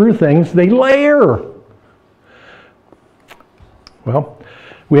rock through things, they layer. Well,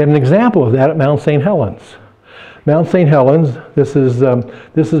 we had an example of that at Mount St. Helens. Mount St. Helens, this is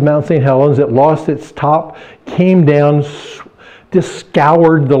Mount St. Helens. It lost its top, came down, just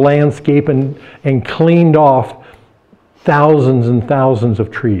scoured the landscape and cleaned off thousands and thousands of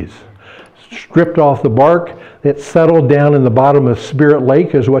trees. Stripped off the bark, it settled down in the bottom of Spirit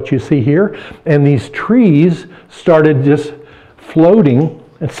Lake, is what you see here, and these trees started just floating,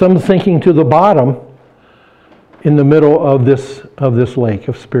 and some sinking to the bottom in the middle of this lake,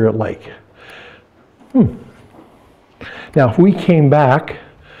 of Spirit Lake. Now, if we came back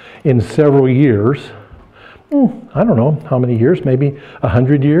in several years, I don't know how many years, maybe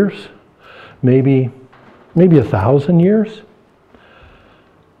 100 years, maybe 1,000 years,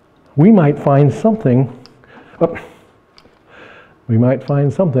 we might find something. We might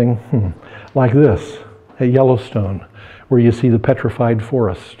find something like this at Yellowstone, where you see the petrified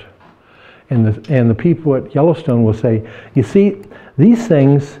forest. And the people at Yellowstone will say, you see, these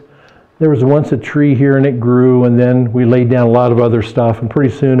things, there was once a tree here and it grew, and then we laid down a lot of other stuff, and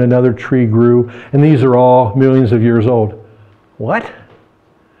pretty soon another tree grew, and these are all millions of years old. What?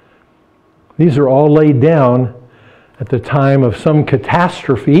 These are all laid down at the time of some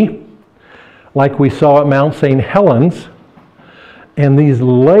catastrophe, like we saw at Mount St. Helens, and these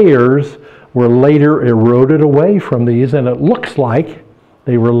layers were later eroded away from these, and it looks like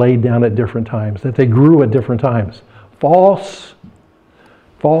they were laid down at different times, that they grew at different times. False.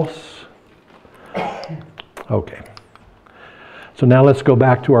 False. Okay. So now let's go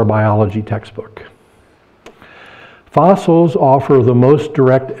back to our biology textbook. Fossils offer the most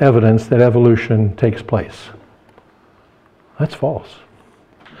direct evidence that evolution takes place. That's false.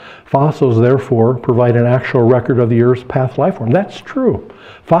 Fossils, therefore, provide an actual record of the Earth's past life form. That's true.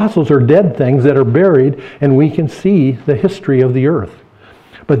 Fossils are dead things that are buried, and we can see the history of the Earth.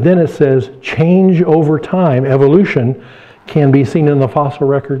 But then it says, change over time, evolution, can be seen in the fossil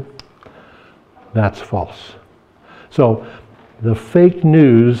record. That's false. So the fake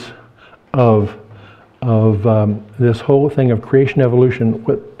news of this whole thing of creation evolution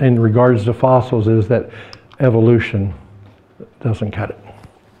in regards to fossils is that evolution doesn't cut it.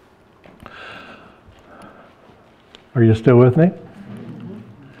 Are you still with me?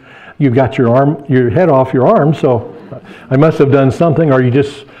 You've got your head off your arm, so I must have done something, or you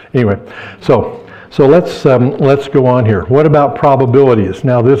just, anyway. So let's go on here. What about probabilities?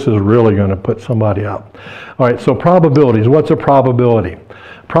 Now this is really going to put somebody out. All right, so probabilities. What's a probability?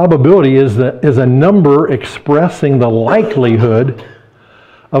 Probability is a number expressing the likelihood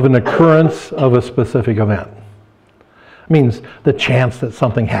of an occurrence of a specific event. It means the chance that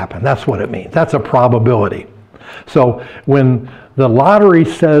something happened. That's what it means. That's a probability. So when the lottery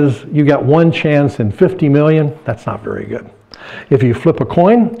says you got one chance in 50 million, that's not very good. If you flip a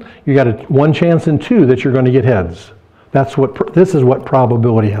coin, you got one chance in 2 that you're going to get heads. This is what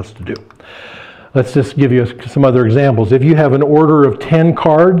probability has to do. Let's just give you some other examples. If you have an order of 10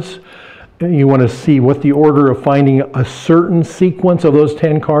 cards, you want to see what the order of finding a certain sequence of those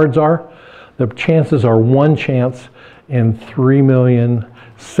 10 cards are, the chances are one chance in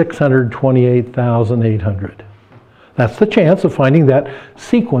 3,628,800. That's the chance of finding that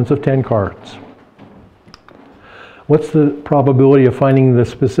sequence of 10 cards. What's the probability of finding the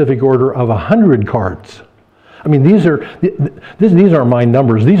specific order of 100 cards? I mean, these aren't my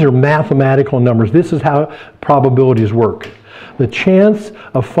numbers. These are mathematical numbers. This is how probabilities work. The chance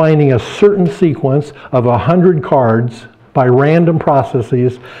of finding a certain sequence of 100 cards by random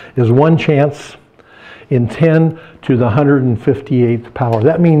processes is one chance in 10 to the 158th power.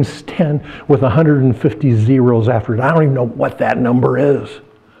 That means 10 with 150 zeros after it. I don't even know what that number is.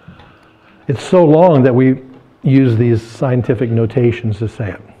 It's so long that we use these scientific notations to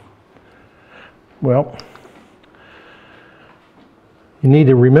say it. Well, you need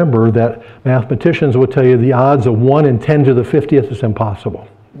to remember that mathematicians will tell you the odds of 1 in 10 to the 50th is impossible.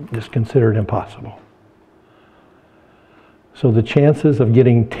 It's considered impossible. So the chances of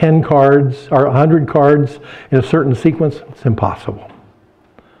getting 10 cards or 100 cards in a certain sequence, it's impossible.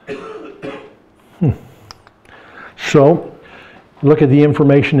 So look at the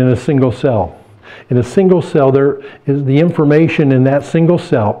information in a single cell. In a single cell, there is the information in that single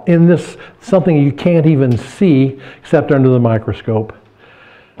cell, in this, something you can't even see except under the microscope.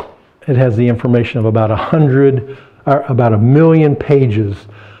 It has the information of about 1 million pages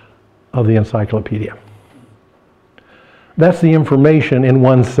of the encyclopedia. That's the information in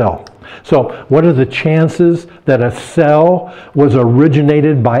one cell. So what are the chances that a cell was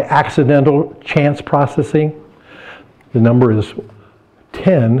originated by accidental chance processing? The number is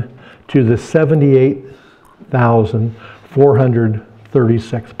 10 to the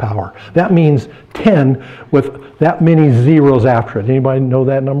 78,436th power. That means 10 with that many zeros after it. Anybody know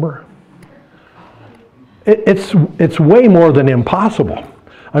that number? It's way more than impossible.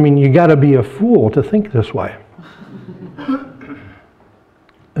 I mean, you got to be a fool to think this way.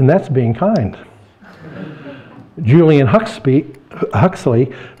 And that's being kind. Julian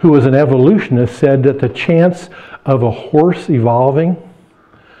Huxley, who was an evolutionist, said that the chance of a horse evolving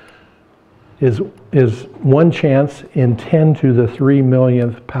is one chance in 10 to the 3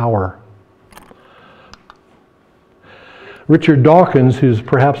 millionth power. Richard Dawkins, who's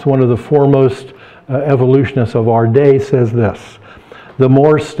perhaps one of the foremost evolutionists of our day, says this: the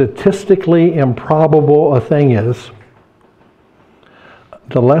more statistically improbable a thing is,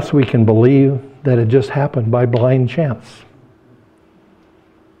 the less we can believe that it just happened by blind chance.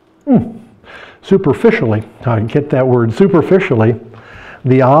 Superficially, I get that word, superficially,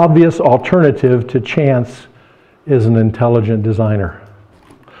 the obvious alternative to chance is an intelligent designer.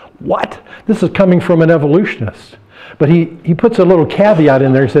 What? This is coming from an evolutionist. But he puts a little caveat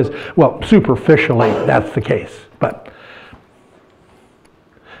in there. He says, well, superficially, that's the case. But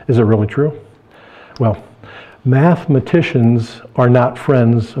is it really true? Well, mathematicians are not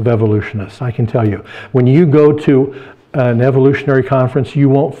friends of evolutionists, I can tell you. When you go to an evolutionary conference, you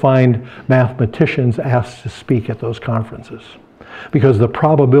won't find mathematicians asked to speak at those conferences, because the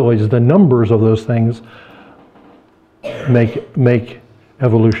probabilities, the numbers of those things make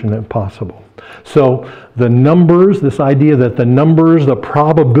evolution impossible. So the numbers, this idea that the numbers, the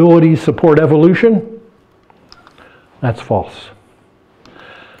probabilities support evolution, that's false.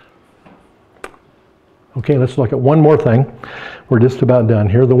 Okay, let's look at one more thing. We're just about done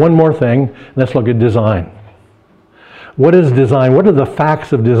here. The one more thing, let's look at design. What is design? What do the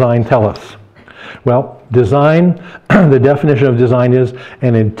facts of design tell us? Well, design, the definition of design is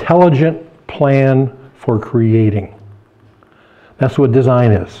an intelligent plan for creating. That's what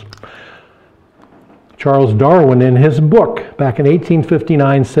design is. Charles Darwin, in his book back in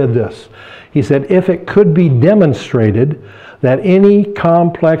 1859, said this. He said, if it could be demonstrated that any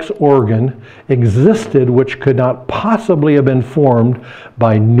complex organ existed which could not possibly have been formed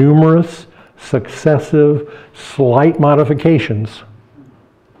by numerous, successive, slight modifications,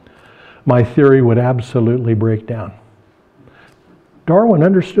 my theory would absolutely break down. Darwin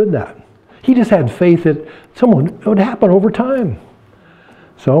understood that. He just had faith that it would happen over time.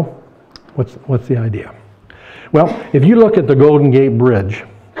 So, what's the idea? Well, if you look at the Golden Gate Bridge,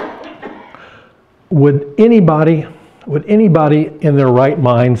 would anybody in their right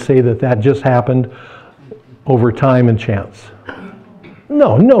mind say that that just happened over time and chance?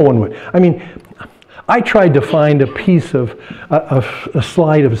 No, no one would. I mean, I tried to find a piece of, a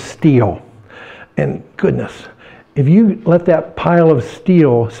slide of steel, and goodness, if you let that pile of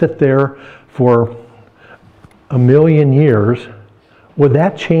steel sit there for 1,000,000 years, would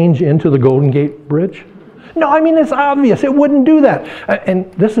that change into the Golden Gate Bridge? No, I mean, it's obvious. It wouldn't do that.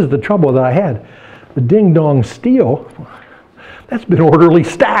 And this is the trouble that I had. The ding-dong steel, that's been orderly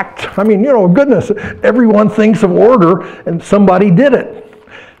stacked. I mean, goodness, everyone thinks of order, and somebody did it.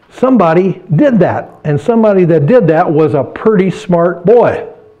 Somebody did that, and somebody that did that was a pretty smart boy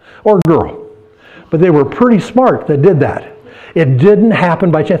or girl. But they were pretty smart that did that. It didn't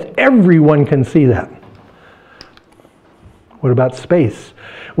happen by chance. Everyone can see that. What about space?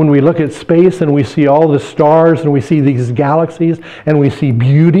 When we look at space and we see all the stars and we see these galaxies and we see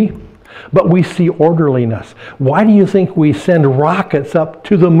beauty, but we see orderliness. Why do you think we send rockets up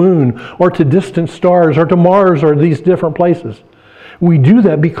to the moon or to distant stars or to Mars or these different places? We do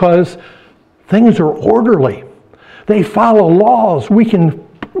that because things are orderly. They follow laws. We can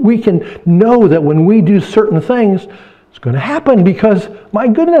know that when we do certain things, it's going to happen because, my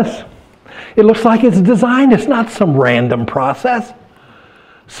goodness, it looks like it's designed. It's not some random process.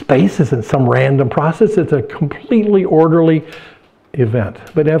 Space isn't some random process. It's a completely orderly event.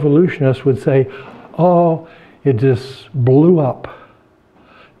 But evolutionists would say, oh, it just blew up.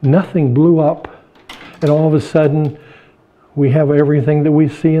 Nothing blew up, and all of a sudden, we have everything that we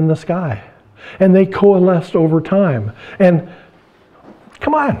see in the sky. And they coalesced over time. And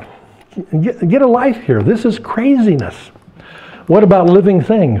come on, get a life here. This is craziness. What about living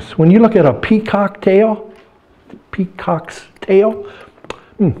things? When you look at a peacock's tail,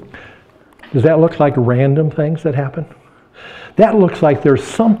 does that look like random things that happen? That looks like there's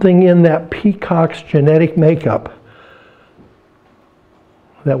something in that peacock's genetic makeup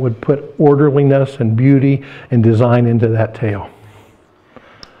that would put orderliness and beauty and design into that tail.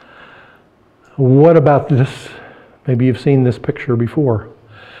 What about this? Maybe you've seen this picture before.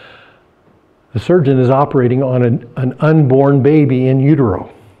 The surgeon is operating on an unborn baby in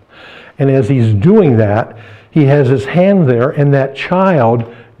utero. And as he's doing that, he has his hand there, and that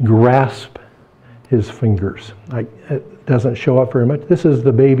child grasps his fingers. It doesn't show up very much. This is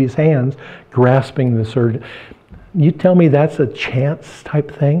the baby's hands grasping the surgeon. You tell me that's a chance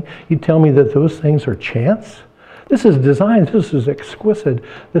type thing? You tell me that those things are chance? This is design. This is exquisite.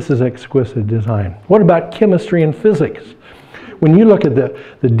 This is exquisite design. What about chemistry and physics? When you look at the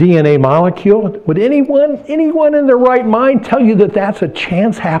DNA molecule, would anyone in their right mind tell you that that's a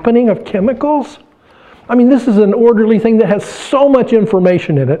chance happening of chemicals? I mean, this is an orderly thing that has so much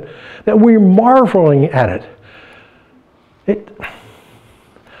information in it that we're marveling at it.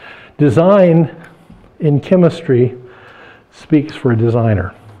 Design in chemistry speaks for a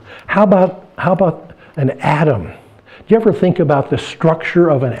designer. How about an atom? Do you ever think about the structure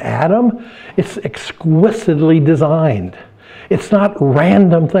of an atom? It's exquisitely designed. It's not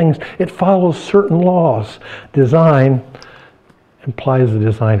random things. It follows certain laws. Design implies a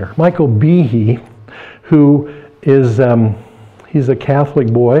designer. Michael Behe, who is, he's a Catholic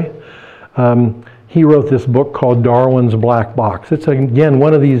boy. He wrote this book called Darwin's Black Box. It's, again,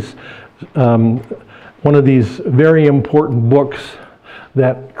 one of these very important books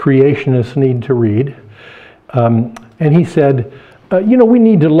that creationists need to read. And he said, we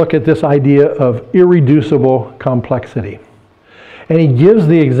need to look at this idea of irreducible complexity. And he gives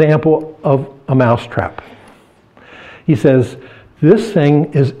the example of a mousetrap. He says, this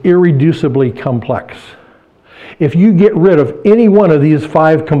thing is irreducibly complex. If you get rid of any one of these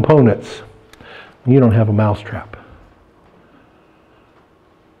 5 components, you don't have a mousetrap.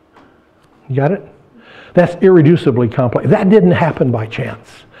 You got it? That's irreducibly complex. That didn't happen by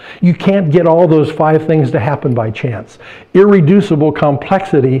chance. You can't get all those 5 things to happen by chance. Irreducible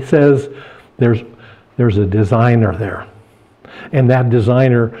complexity says there's a designer there. And that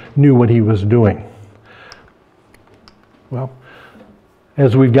designer knew what he was doing. Well,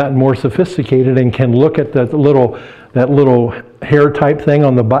 as we've gotten more sophisticated and can look at that little hair type thing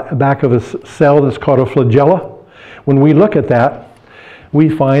on the back of a cell that's called a flagella, when we look at that, we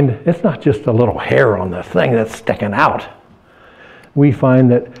find it's not just a little hair on the thing that's sticking out. We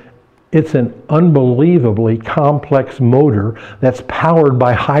find that it's an unbelievably complex motor that's powered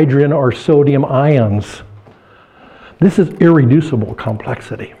by hydrogen or sodium ions. This is irreducible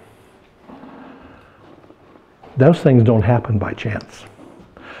complexity. Those things don't happen by chance.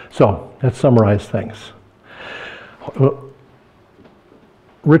 So, let's summarize things.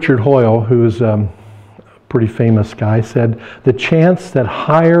 Richard Hoyle, who's a pretty famous guy, said, the chance that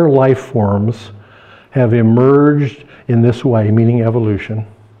higher life forms have emerged in this way, meaning evolution,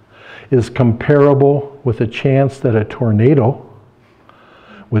 is comparable with the chance that a tornado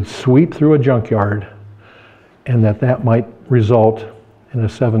would sweep through a junkyard and that might result in a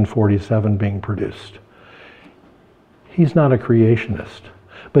 747 being produced. He's not a creationist,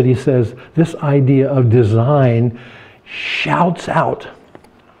 but he says this idea of design shouts out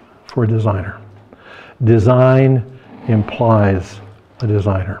for a designer. Design implies a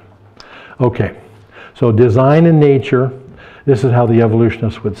designer. Okay, so design in nature, this is how the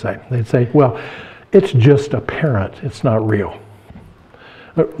evolutionists would say. They'd say, well, it's just apparent, it's not real.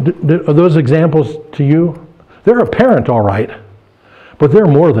 Are those examples to you? They're apparent, all right, but they're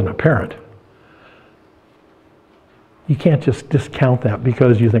more than apparent. You can't just discount that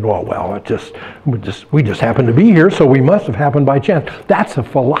because you think, oh, well, we just happen to be here, so we must have happened by chance. That's a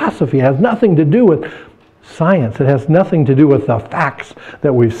philosophy. It has nothing to do with science. It has nothing to do with the facts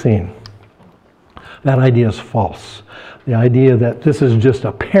that we've seen. That idea is false. The idea that this is just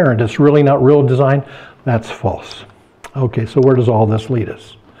apparent, it's really not real design, that's false. Okay, so where does all this lead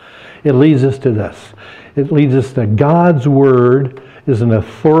us? It leads us to this. It leads us to God's Word is an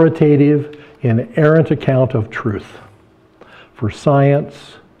authoritative, inerrant account of truth for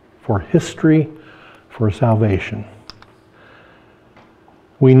science, for history, for salvation.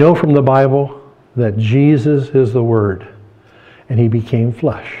 We know from the Bible that Jesus is the Word, and He became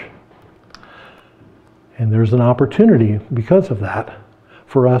flesh. And there's an opportunity, because of that,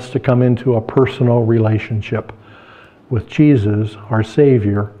 for us to come into a personal relationship with Jesus, our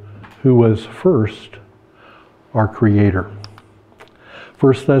Savior, who was first our Creator.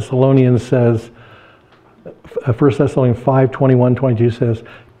 1 Thessalonians 5, 21, 22 says,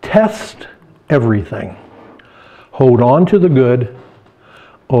 test everything. Hold on to the good.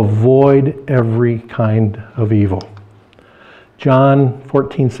 Avoid every kind of evil. John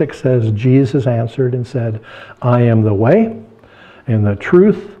 14:6 says, Jesus answered and said, I am the way and the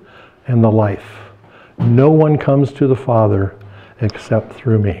truth and the life. No one comes to the Father except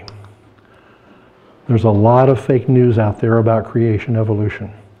through me. There's a lot of fake news out there about creation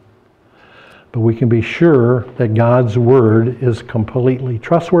evolution. But we can be sure that God's Word is completely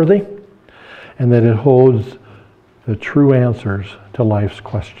trustworthy and that it holds the true answers to life's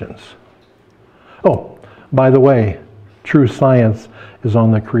questions. Oh, by the way, true science is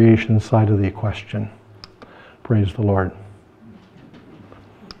on the creation side of the equation. Praise the Lord.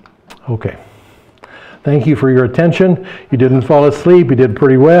 Okay. Thank you for your attention. You didn't fall asleep. You did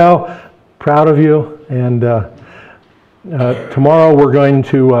pretty well. Proud of you. And tomorrow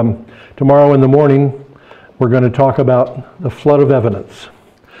tomorrow in the morning, we're going to talk about the flood of evidence.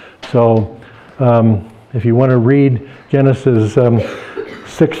 So if you want to read Genesis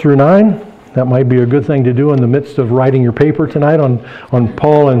 6 through 9, that might be a good thing to do in the midst of writing your paper tonight on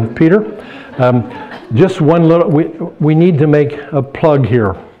Paul and Peter. Just one little, we need to make a plug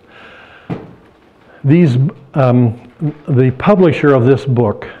here. These, the publisher of this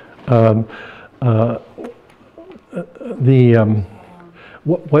book,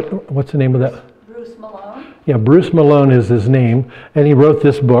 what's the name of that? Bruce Malone. Yeah, Bruce Malone is his name, and he wrote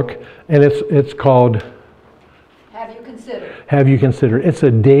this book, and it's called Have You Considered? Have You Considered? It's a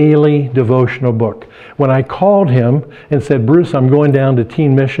daily devotional book. When I called him and said, Bruce, I'm going down to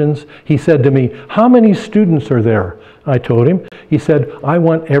Teen Missions, he said to me, how many students are there? I told him. He said, I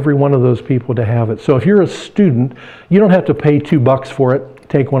want every one of those people to have it. So if you're a student, you don't have to pay $2 for it.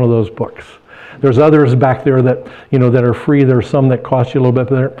 Take one of those books. There's others back there that, that are free. There's some that cost you a little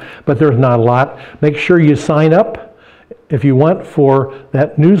bit, but there's not a lot. Make sure you sign up if you want for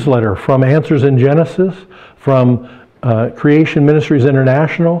that newsletter from Answers in Genesis from Creation Ministries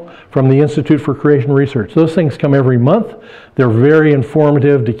International, from the Institute for Creation Research. Those things come every month. They're very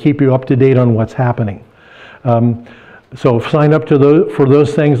informative to keep you up to date on what's happening. So sign up to for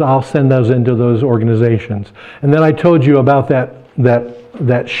those things. I'll send those into those organizations. And then I told you about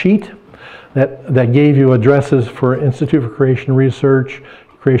that sheet that gave you addresses for Institute for Creation Research,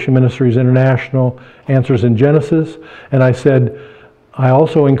 Creation Ministries International, Answers in Genesis. And I said, I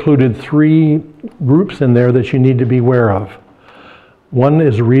also included 3 groups in there that you need to be aware of. One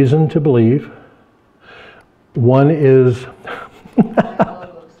is Reason to Believe. One is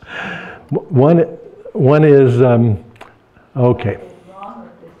one is okay. Wrong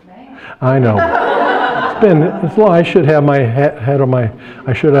with this man. I know. It's long. I should have my head on my.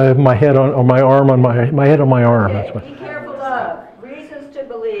 I should have my head on my arm on my head on my arm. That's what. Be careful of Reasons to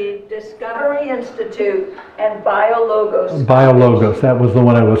Believe, Discovery Institute, and BioLogos. BioLogos. That was the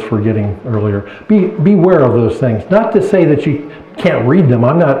one I was forgetting earlier. Beware of those things. Not to say that you can't read them.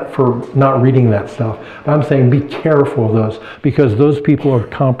 I'm not for not reading that stuff. But I'm saying be careful of those because those people are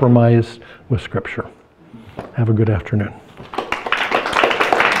compromised with Scripture. Have a good afternoon.